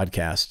from a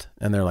podcast.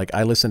 And they're like,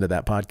 I listen to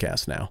that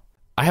podcast now.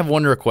 I have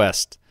one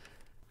request.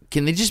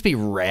 Can they just be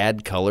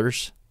rad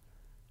colors?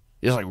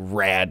 Just like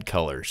rad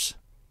colors.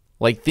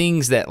 Like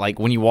things that, like,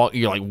 when you walk,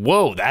 you're like,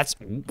 whoa, that's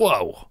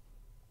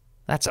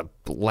a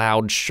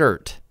loud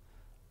shirt.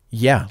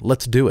 Yeah,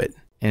 let's do it.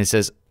 And it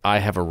says, I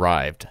have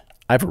arrived.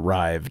 I've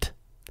arrived.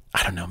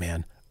 I don't know,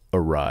 man.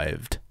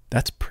 Arrived.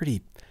 That's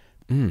pretty.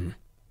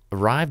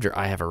 Arrived or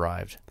I have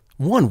arrived?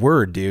 One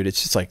word, dude.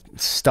 It's just like,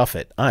 stuff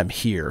it. I'm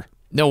here.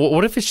 No,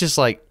 what if it's just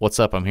like, what's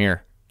up, I'm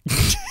here?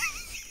 Well,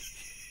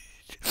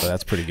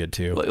 that's pretty good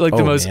too. Like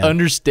the most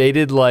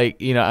understated,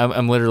 like, you know,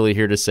 I'm literally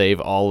here to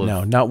save all of.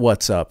 No, not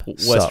what's up.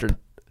 Western.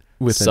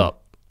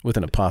 Sup. With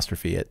an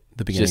apostrophe at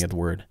the beginning of the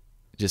word.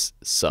 Just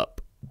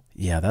sup.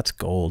 Yeah, that's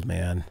gold,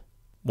 man.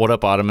 What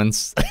up,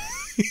 Ottomans?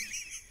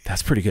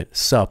 That's pretty good.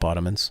 Sup,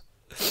 Ottomans.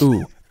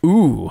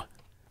 Ooh.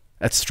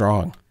 That's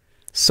strong.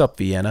 Sup,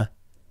 Vienna.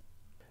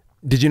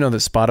 Did you know that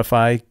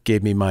Spotify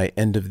gave me my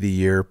end of the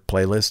year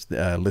playlist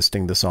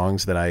listing the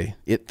songs that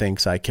it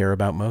thinks I care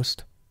about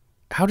most?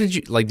 How did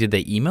you, like, did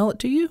they email it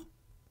to you?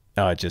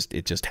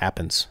 It just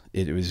happens.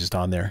 It was just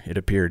on there. It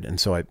appeared, and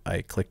so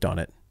I clicked on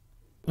it.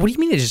 What do you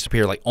mean it just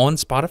appeared, like, on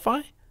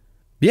Spotify?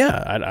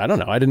 Yeah, I don't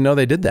know. I didn't know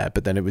they did that,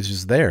 but then it was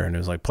just there, and it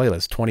was like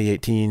playlist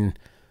 2018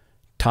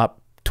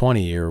 top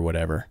 20 or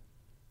whatever.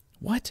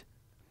 What?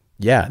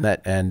 Yeah,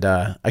 and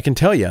I can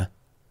tell you,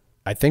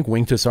 I think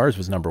Winged Hussars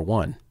was number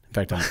 1. In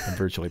fact, I'm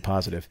virtually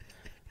positive.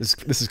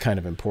 This is kind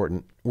of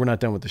important. We're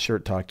not done with the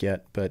shirt talk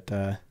yet, but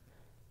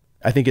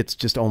I think it's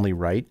just only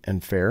right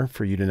and fair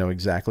for you to know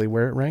exactly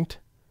where it ranked,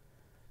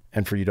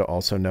 and for you to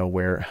also know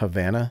where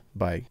Havana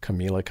by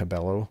Camila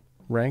Cabello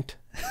ranked.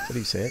 What do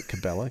you say it?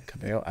 Cabello?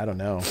 I don't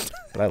know,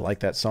 but I like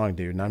that song,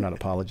 dude, and I'm not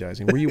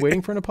apologizing. Were you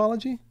waiting for an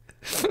apology?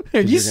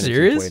 Are you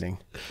serious? Waiting.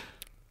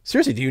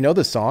 Seriously, do you know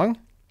the song?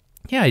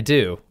 Yeah, I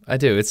do.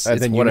 It's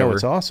then whatever. You know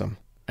it's awesome.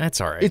 That's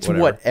all right. It's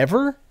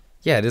whatever?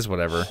 Yeah, it is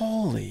whatever.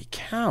 Holy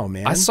cow,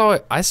 man. I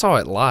saw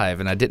it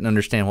live, and I didn't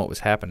understand what was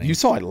happening. You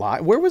saw it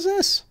live? Where was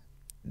this?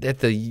 At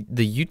the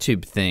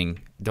YouTube thing.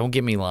 Don't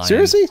get me lying.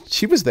 Seriously?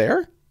 She was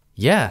there?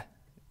 Yeah.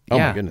 Oh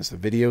my goodness. The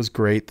video's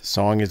great. The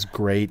song is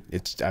great.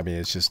 It's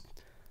just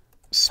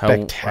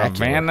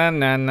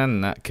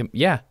spectacular.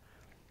 Yeah.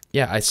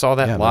 Yeah, I saw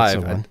that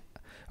live.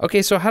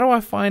 Okay, so how do I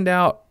find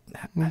out?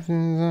 Dude,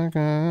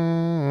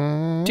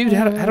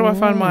 how do I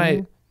find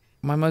my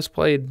most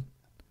played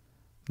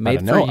Made I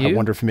don't know. For You? I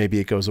wonder if maybe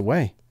it goes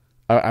away.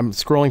 I'm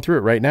scrolling through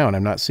it right now, and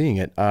I'm not seeing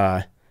it.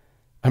 I'm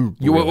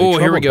really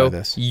here we go. by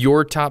this.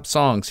 Your top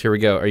songs. Here we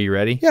go. Are you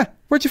ready? Yeah.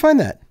 Where'd you find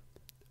that?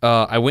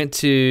 I went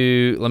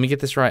to, let me get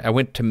this right. I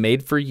went to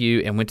Made For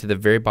You and went to the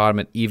very bottom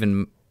at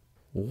even,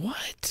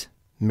 what?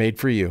 Made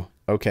For You.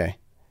 Okay.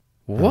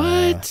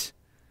 What?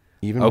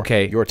 Even more.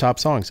 Okay. Your top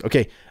songs.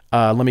 Okay.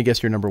 Let me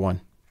guess your number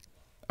 1.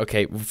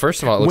 Okay.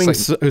 First of all, it looks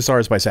Wings like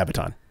Hussars by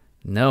Sabaton.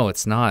 No,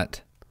 it's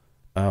not.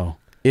 Oh.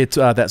 It's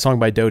that song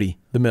by Dodie,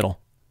 The Middle.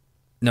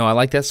 No, I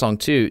like that song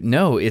too.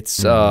 No,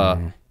 it's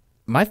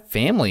my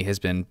family has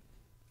been.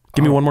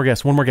 Give me one more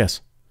guess.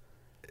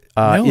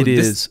 It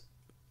is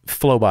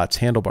Flobots,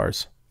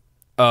 Handlebars.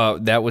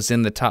 That was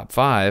in the top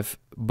 5,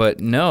 but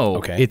no.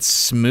 Okay. It's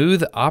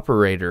Smooth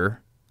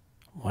Operator.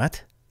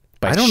 What?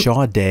 By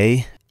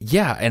Sade.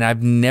 Yeah, and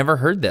I've never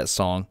heard that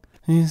song.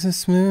 He's a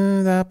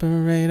smooth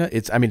operator.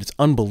 It's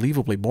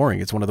unbelievably boring.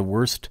 It's one of the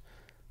worst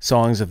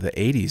songs of the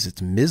 80s.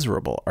 It's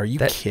miserable. Are you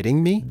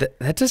kidding me?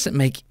 That doesn't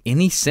make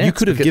any sense. You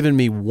could have given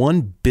me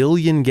 1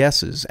 billion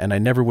guesses, and I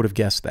never would have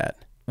guessed that.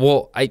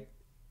 Well, I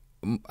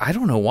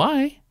don't know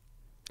why.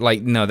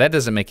 Like, no, that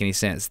doesn't make any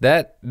sense.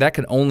 That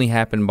could only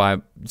happen by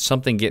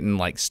something getting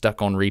like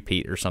stuck on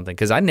repeat or something.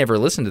 Because I never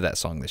listened to that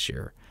song this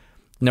year.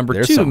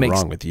 There's something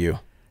wrong with you.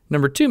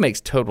 Number 2 makes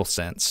total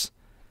sense.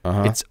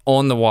 It's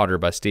 "On the Water"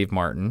 by Steve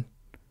Martin.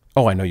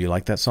 Oh, I know you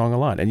like that song a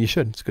lot, and you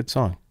should. It's a good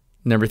song.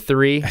 Number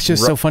 3. It's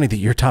just so funny that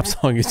your top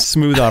song is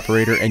 "Smooth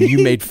Operator," and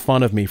you made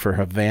fun of me for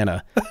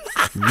Havana.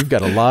 You've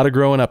got a lot of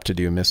growing up to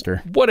do,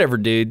 mister. Whatever,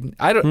 dude.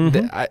 I don't.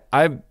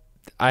 I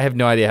have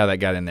no idea how that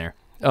got in there.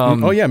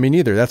 Oh yeah, me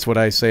neither. That's what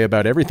I say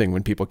about everything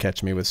when people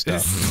catch me with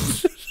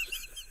stuff.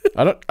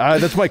 I don't.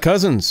 That's my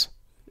cousins.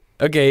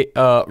 Okay,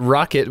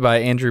 "Rocket" by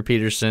Andrew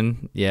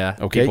Peterson. Yeah.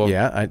 Okay.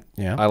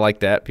 I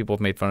like that. People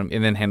have made fun of him.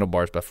 And then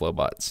 "Handlebars" by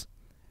Flobots.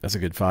 That's a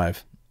good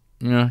 5.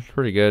 Yeah,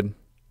 pretty good.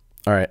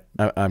 All right,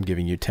 I'm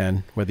giving you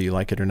 10, whether you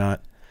like it or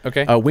not.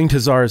 Okay. "Winged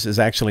Hussars" is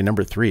actually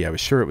number 3. I was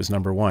sure it was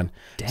number 1.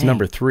 Dang. It's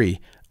number 3.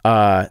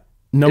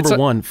 Number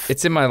 1.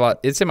 It's in my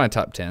lot. It's in my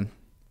top 10.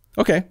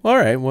 Okay. All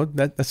right. Well,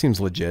 that seems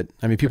legit.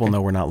 I mean, people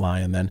know we're not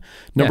lying then.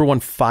 Number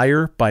 1,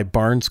 "Fire" by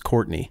Barnes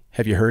Courtney.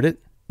 Have you heard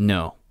it?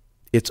 No.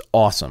 It's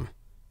awesome.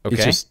 Okay.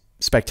 It's just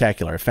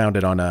spectacular. I found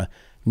it on a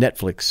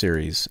Netflix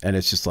series, and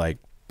it's just like,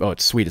 oh,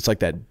 it's sweet. It's like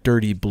that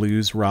dirty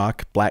blues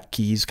rock, Black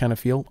Keys kind of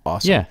feel.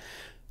 Awesome. Yeah.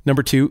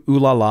 Number 2, "Ooh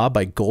La La"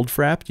 by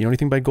Goldfrapp. Do you know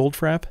anything by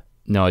Goldfrapp?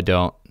 No, I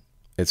don't.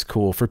 It's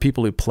cool. For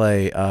people who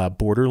play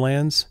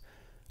Borderlands,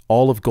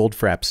 all of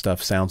Goldfrapp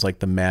stuff sounds like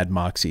the Mad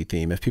Moxie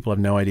theme. If people have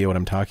no idea what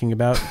I'm talking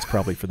about, it's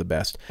probably for the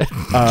best.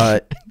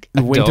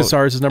 "Winged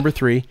Hussars" is number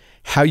 3.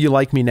 "How You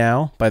Like Me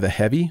Now" by The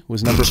Heavy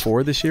was number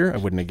 4 this year. I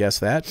wouldn't have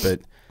guessed that, but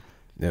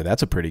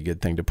that's a pretty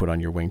good thing to put on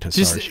your Winged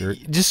Hussars shirt.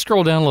 Just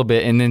scroll down a little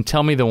bit and then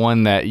tell me the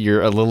one that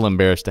you're a little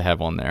embarrassed to have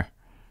on there.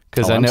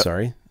 I'm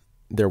sorry.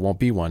 There won't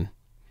be one.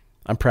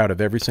 I'm proud of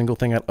every single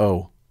thing.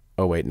 Oh,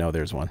 wait, no,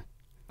 there's one.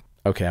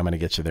 Okay, I'm going to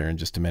get you there in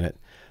just a minute.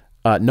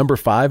 Number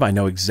 5, I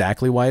know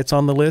exactly why it's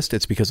on the list.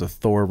 It's because of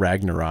Thor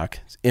Ragnarok.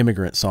 It's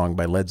 "Immigrant Song"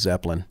 by Led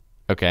Zeppelin.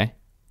 Okay.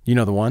 You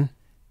know the one?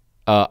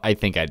 I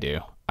think I do.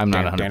 I'm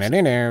not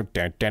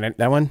 100%.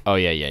 That one? Oh,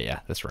 yeah.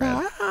 That's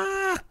rad.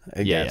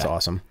 Yeah, it's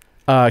awesome.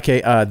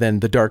 Okay, then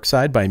 "The Dark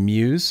Side" by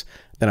Muse.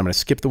 Then I'm going to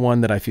skip the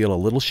one that I feel a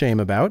little shame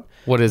about.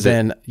 What is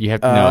it? You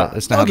have no.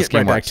 That's not how this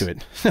game works. Back to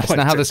it. That's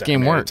not how this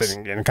game works. It's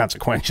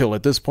inconsequential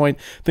at this point.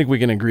 I think we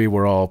can agree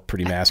we're all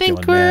pretty masculine. I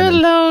think we're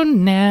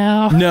alone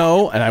now.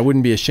 No, and I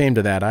wouldn't be ashamed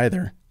of that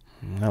either.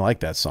 I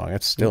like that song.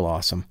 It's still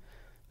awesome.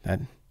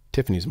 That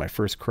Tiffany's my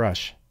first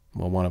crush.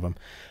 Well, one of them.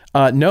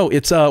 No,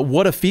 it's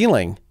 "What a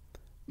Feeling"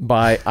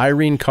 by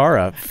Irene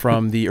Cara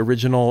from the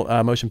original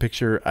motion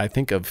picture, I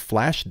think, of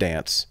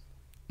Flashdance.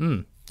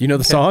 You know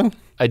the song?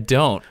 I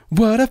don't.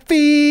 What a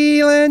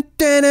feeling,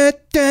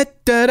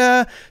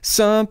 da-da-da-da-da,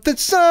 something,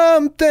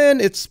 something.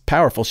 It's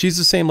powerful. She's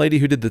the same lady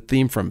who did the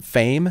theme from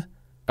Fame.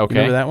 Okay. You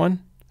remember that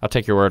one? I'll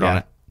take your word on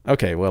it.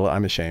 Okay, well,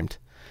 I'm ashamed.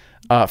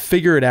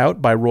 "Figure It Out"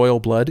 by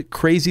Royal Blood.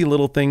 "Crazy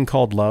Little Thing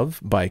Called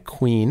Love" by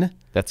Queen.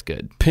 That's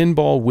good.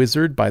 "Pinball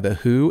Wizard" by The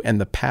Who, and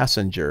 "The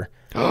Passenger"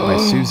 by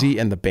Susie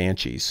and the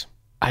Banshees.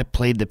 I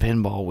played the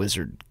Pinball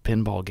Wizard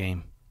pinball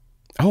game.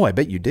 Oh, I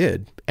bet you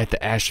did. At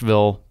the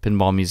Asheville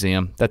Pinball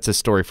Museum. That's a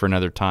story for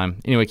another time.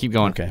 Anyway, keep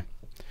going. Okay.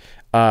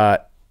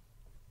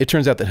 It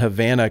turns out that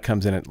Havana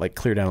comes in at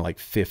clear down at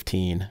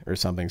 15 or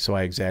something, so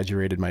I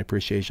exaggerated my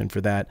appreciation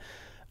for that.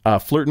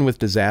 "Flirtin' with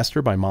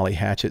Disaster" by Molly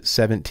Hatchet,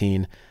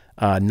 17.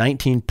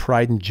 19,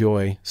 "Pride and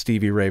Joy,"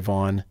 Stevie Ray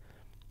Vaughan.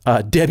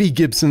 Debbie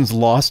Gibson's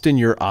 "Lost in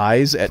Your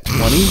Eyes" at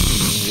 20.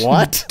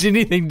 What? Didn't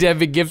you think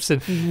Debbie Gibson?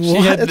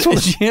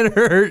 What? She had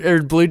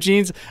her blue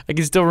jeans. I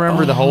can still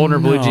remember the hole in her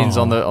blue jeans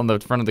on the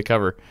front of the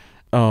cover.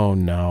 Oh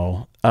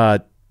no.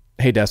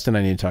 Hey Destin,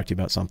 I need to talk to you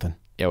about something.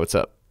 Yeah, what's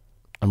up?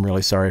 I'm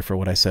really sorry for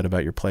what I said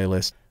about your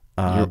playlist.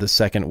 The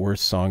second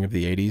worst song of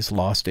the 80s,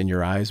 "Lost in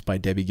Your Eyes" by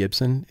Debbie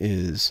Gibson,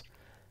 is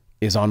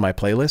on my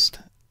playlist,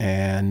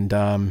 and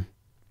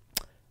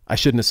I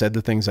shouldn't have said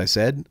the things I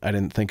said. I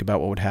didn't think about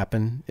what would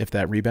happen if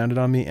that rebounded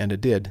on me, and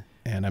it did,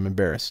 and I'm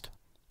embarrassed,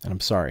 and I'm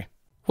sorry.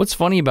 What's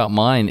funny about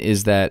mine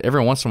is that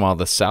every once in a while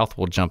the South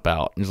will jump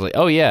out and it's like,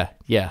 "Oh yeah,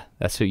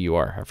 that's who you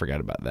are. I forgot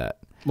about that."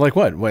 Like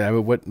what?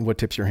 What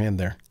tips your hand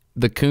there?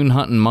 "The Coon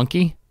Hunting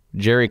Monkey,"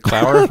 Jerry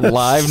Clower,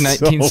 live,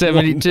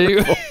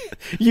 1972. So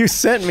you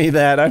sent me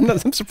that.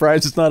 I'm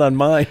surprised it's not on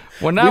mine.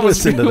 We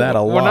listened to that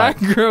a lot. When I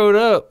grew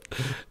up,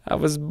 I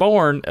was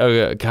born.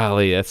 Oh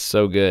golly, that's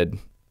so good.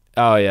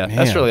 Oh yeah, man.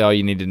 That's really all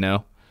you need to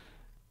know.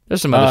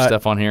 There's some other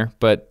stuff on here,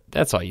 but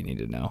that's all you need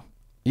to know.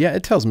 Yeah,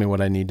 it tells me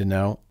what I need to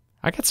know.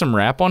 I got some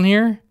rap on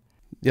here.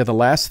 Yeah, the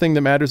last thing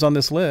that matters on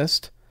this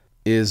list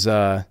is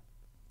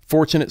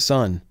 "Fortunate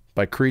Son"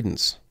 by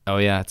Creedence. Oh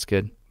yeah, it's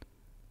good.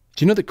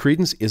 Do you know that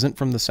Creedence isn't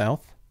from the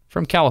South?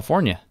 From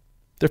California.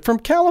 They're from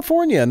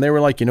California, and they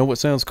were like, you know what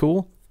sounds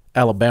cool?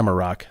 Alabama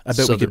rock. I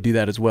bet we could do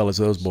that as well as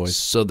those boys.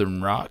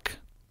 Southern rock.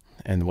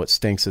 And what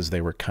stinks is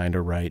they were kind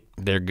of right.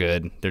 They're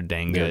good. They're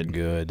dang good.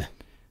 They're good.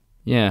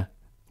 Yeah.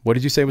 What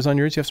did you say was on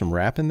yours? You have some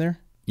rap in there?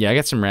 Yeah, I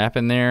got some rap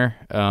in there.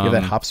 You have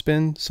that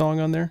Hopspin song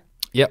on there?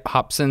 Yep,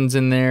 Hopsin's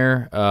in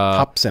there.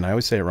 Hopsin. I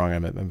always say it wrong.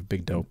 I'm a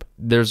big dope.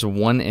 There's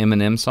one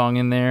Eminem song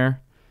in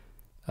there.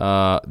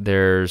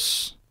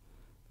 There's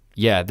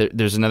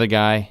another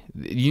guy.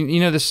 You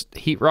know this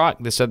Heat Rock,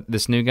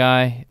 this new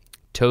guy,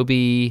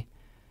 Toby.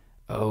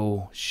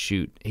 Oh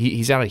shoot,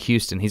 he's out of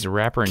Houston. He's a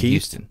rapper in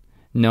Houston.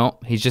 No,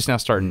 he's just now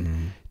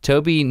starting.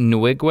 Toby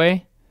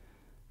Nwigwe.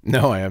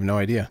 No, I have no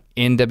idea.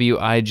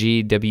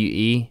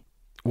 Nwigwe.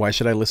 Why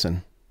should I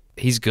listen?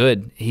 He's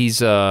good. He's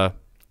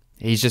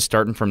just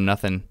starting from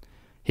nothing.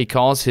 He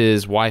calls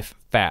his wife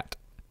fat,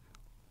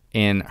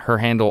 and her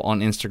handle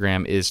on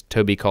Instagram is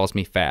Toby calls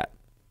me fat.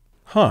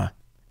 Huh.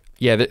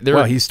 Yeah.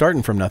 Well, he's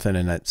starting from nothing,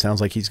 and it sounds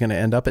like he's going to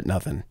end up at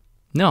nothing.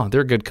 No, they're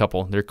a good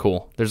couple. They're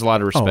cool. There's a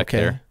lot of respect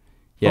there.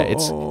 Yeah,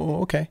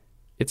 okay.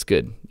 It's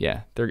good.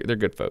 Yeah, they're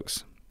good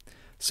folks.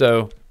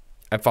 So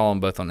I follow them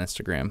both on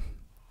Instagram.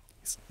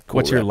 Cool.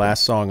 What's your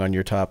last song on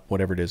your top,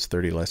 whatever it is,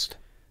 30 list?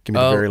 Give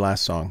me the very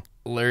last song.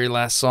 Larry,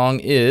 last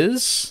song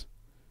is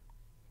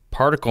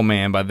Particle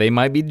Man by They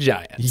Might Be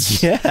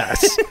Giants.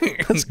 Yes.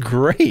 That's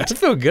great. I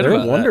feel good about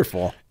that. They're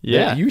wonderful.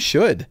 Yeah. You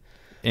should.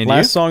 And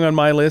last song on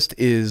my list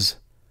is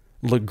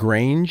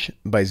LaGrange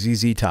by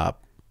ZZ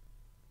Top.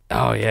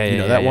 Oh, yeah. You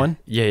know that one?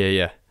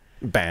 Yeah.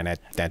 That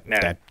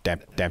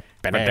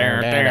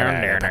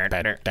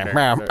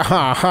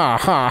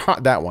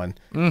one.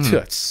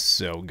 That's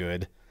so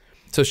good.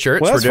 So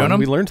shirts, we're doing them?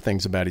 We learned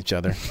things about each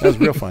other. That was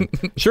real fun.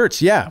 Shirts,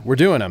 yeah, we're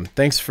doing them.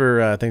 Thanks for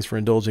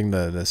indulging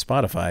the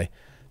Spotify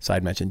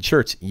side mention.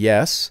 Shirts,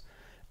 yes.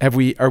 Are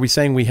we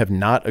saying we have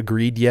not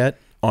agreed yet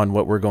on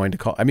what we're going to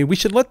call? I mean, we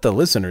should let the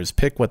listeners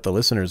pick what the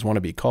listeners want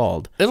to be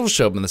called. It'll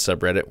show up in the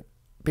subreddit.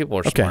 People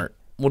are smart.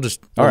 We'll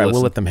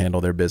we'll let them handle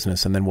their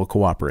business, and then we'll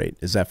cooperate.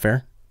 Is that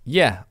fair?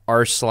 Yeah,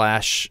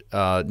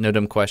 r/no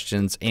dumb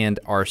questions and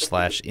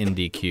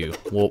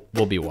r/NDQ.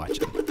 We'll be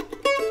watching.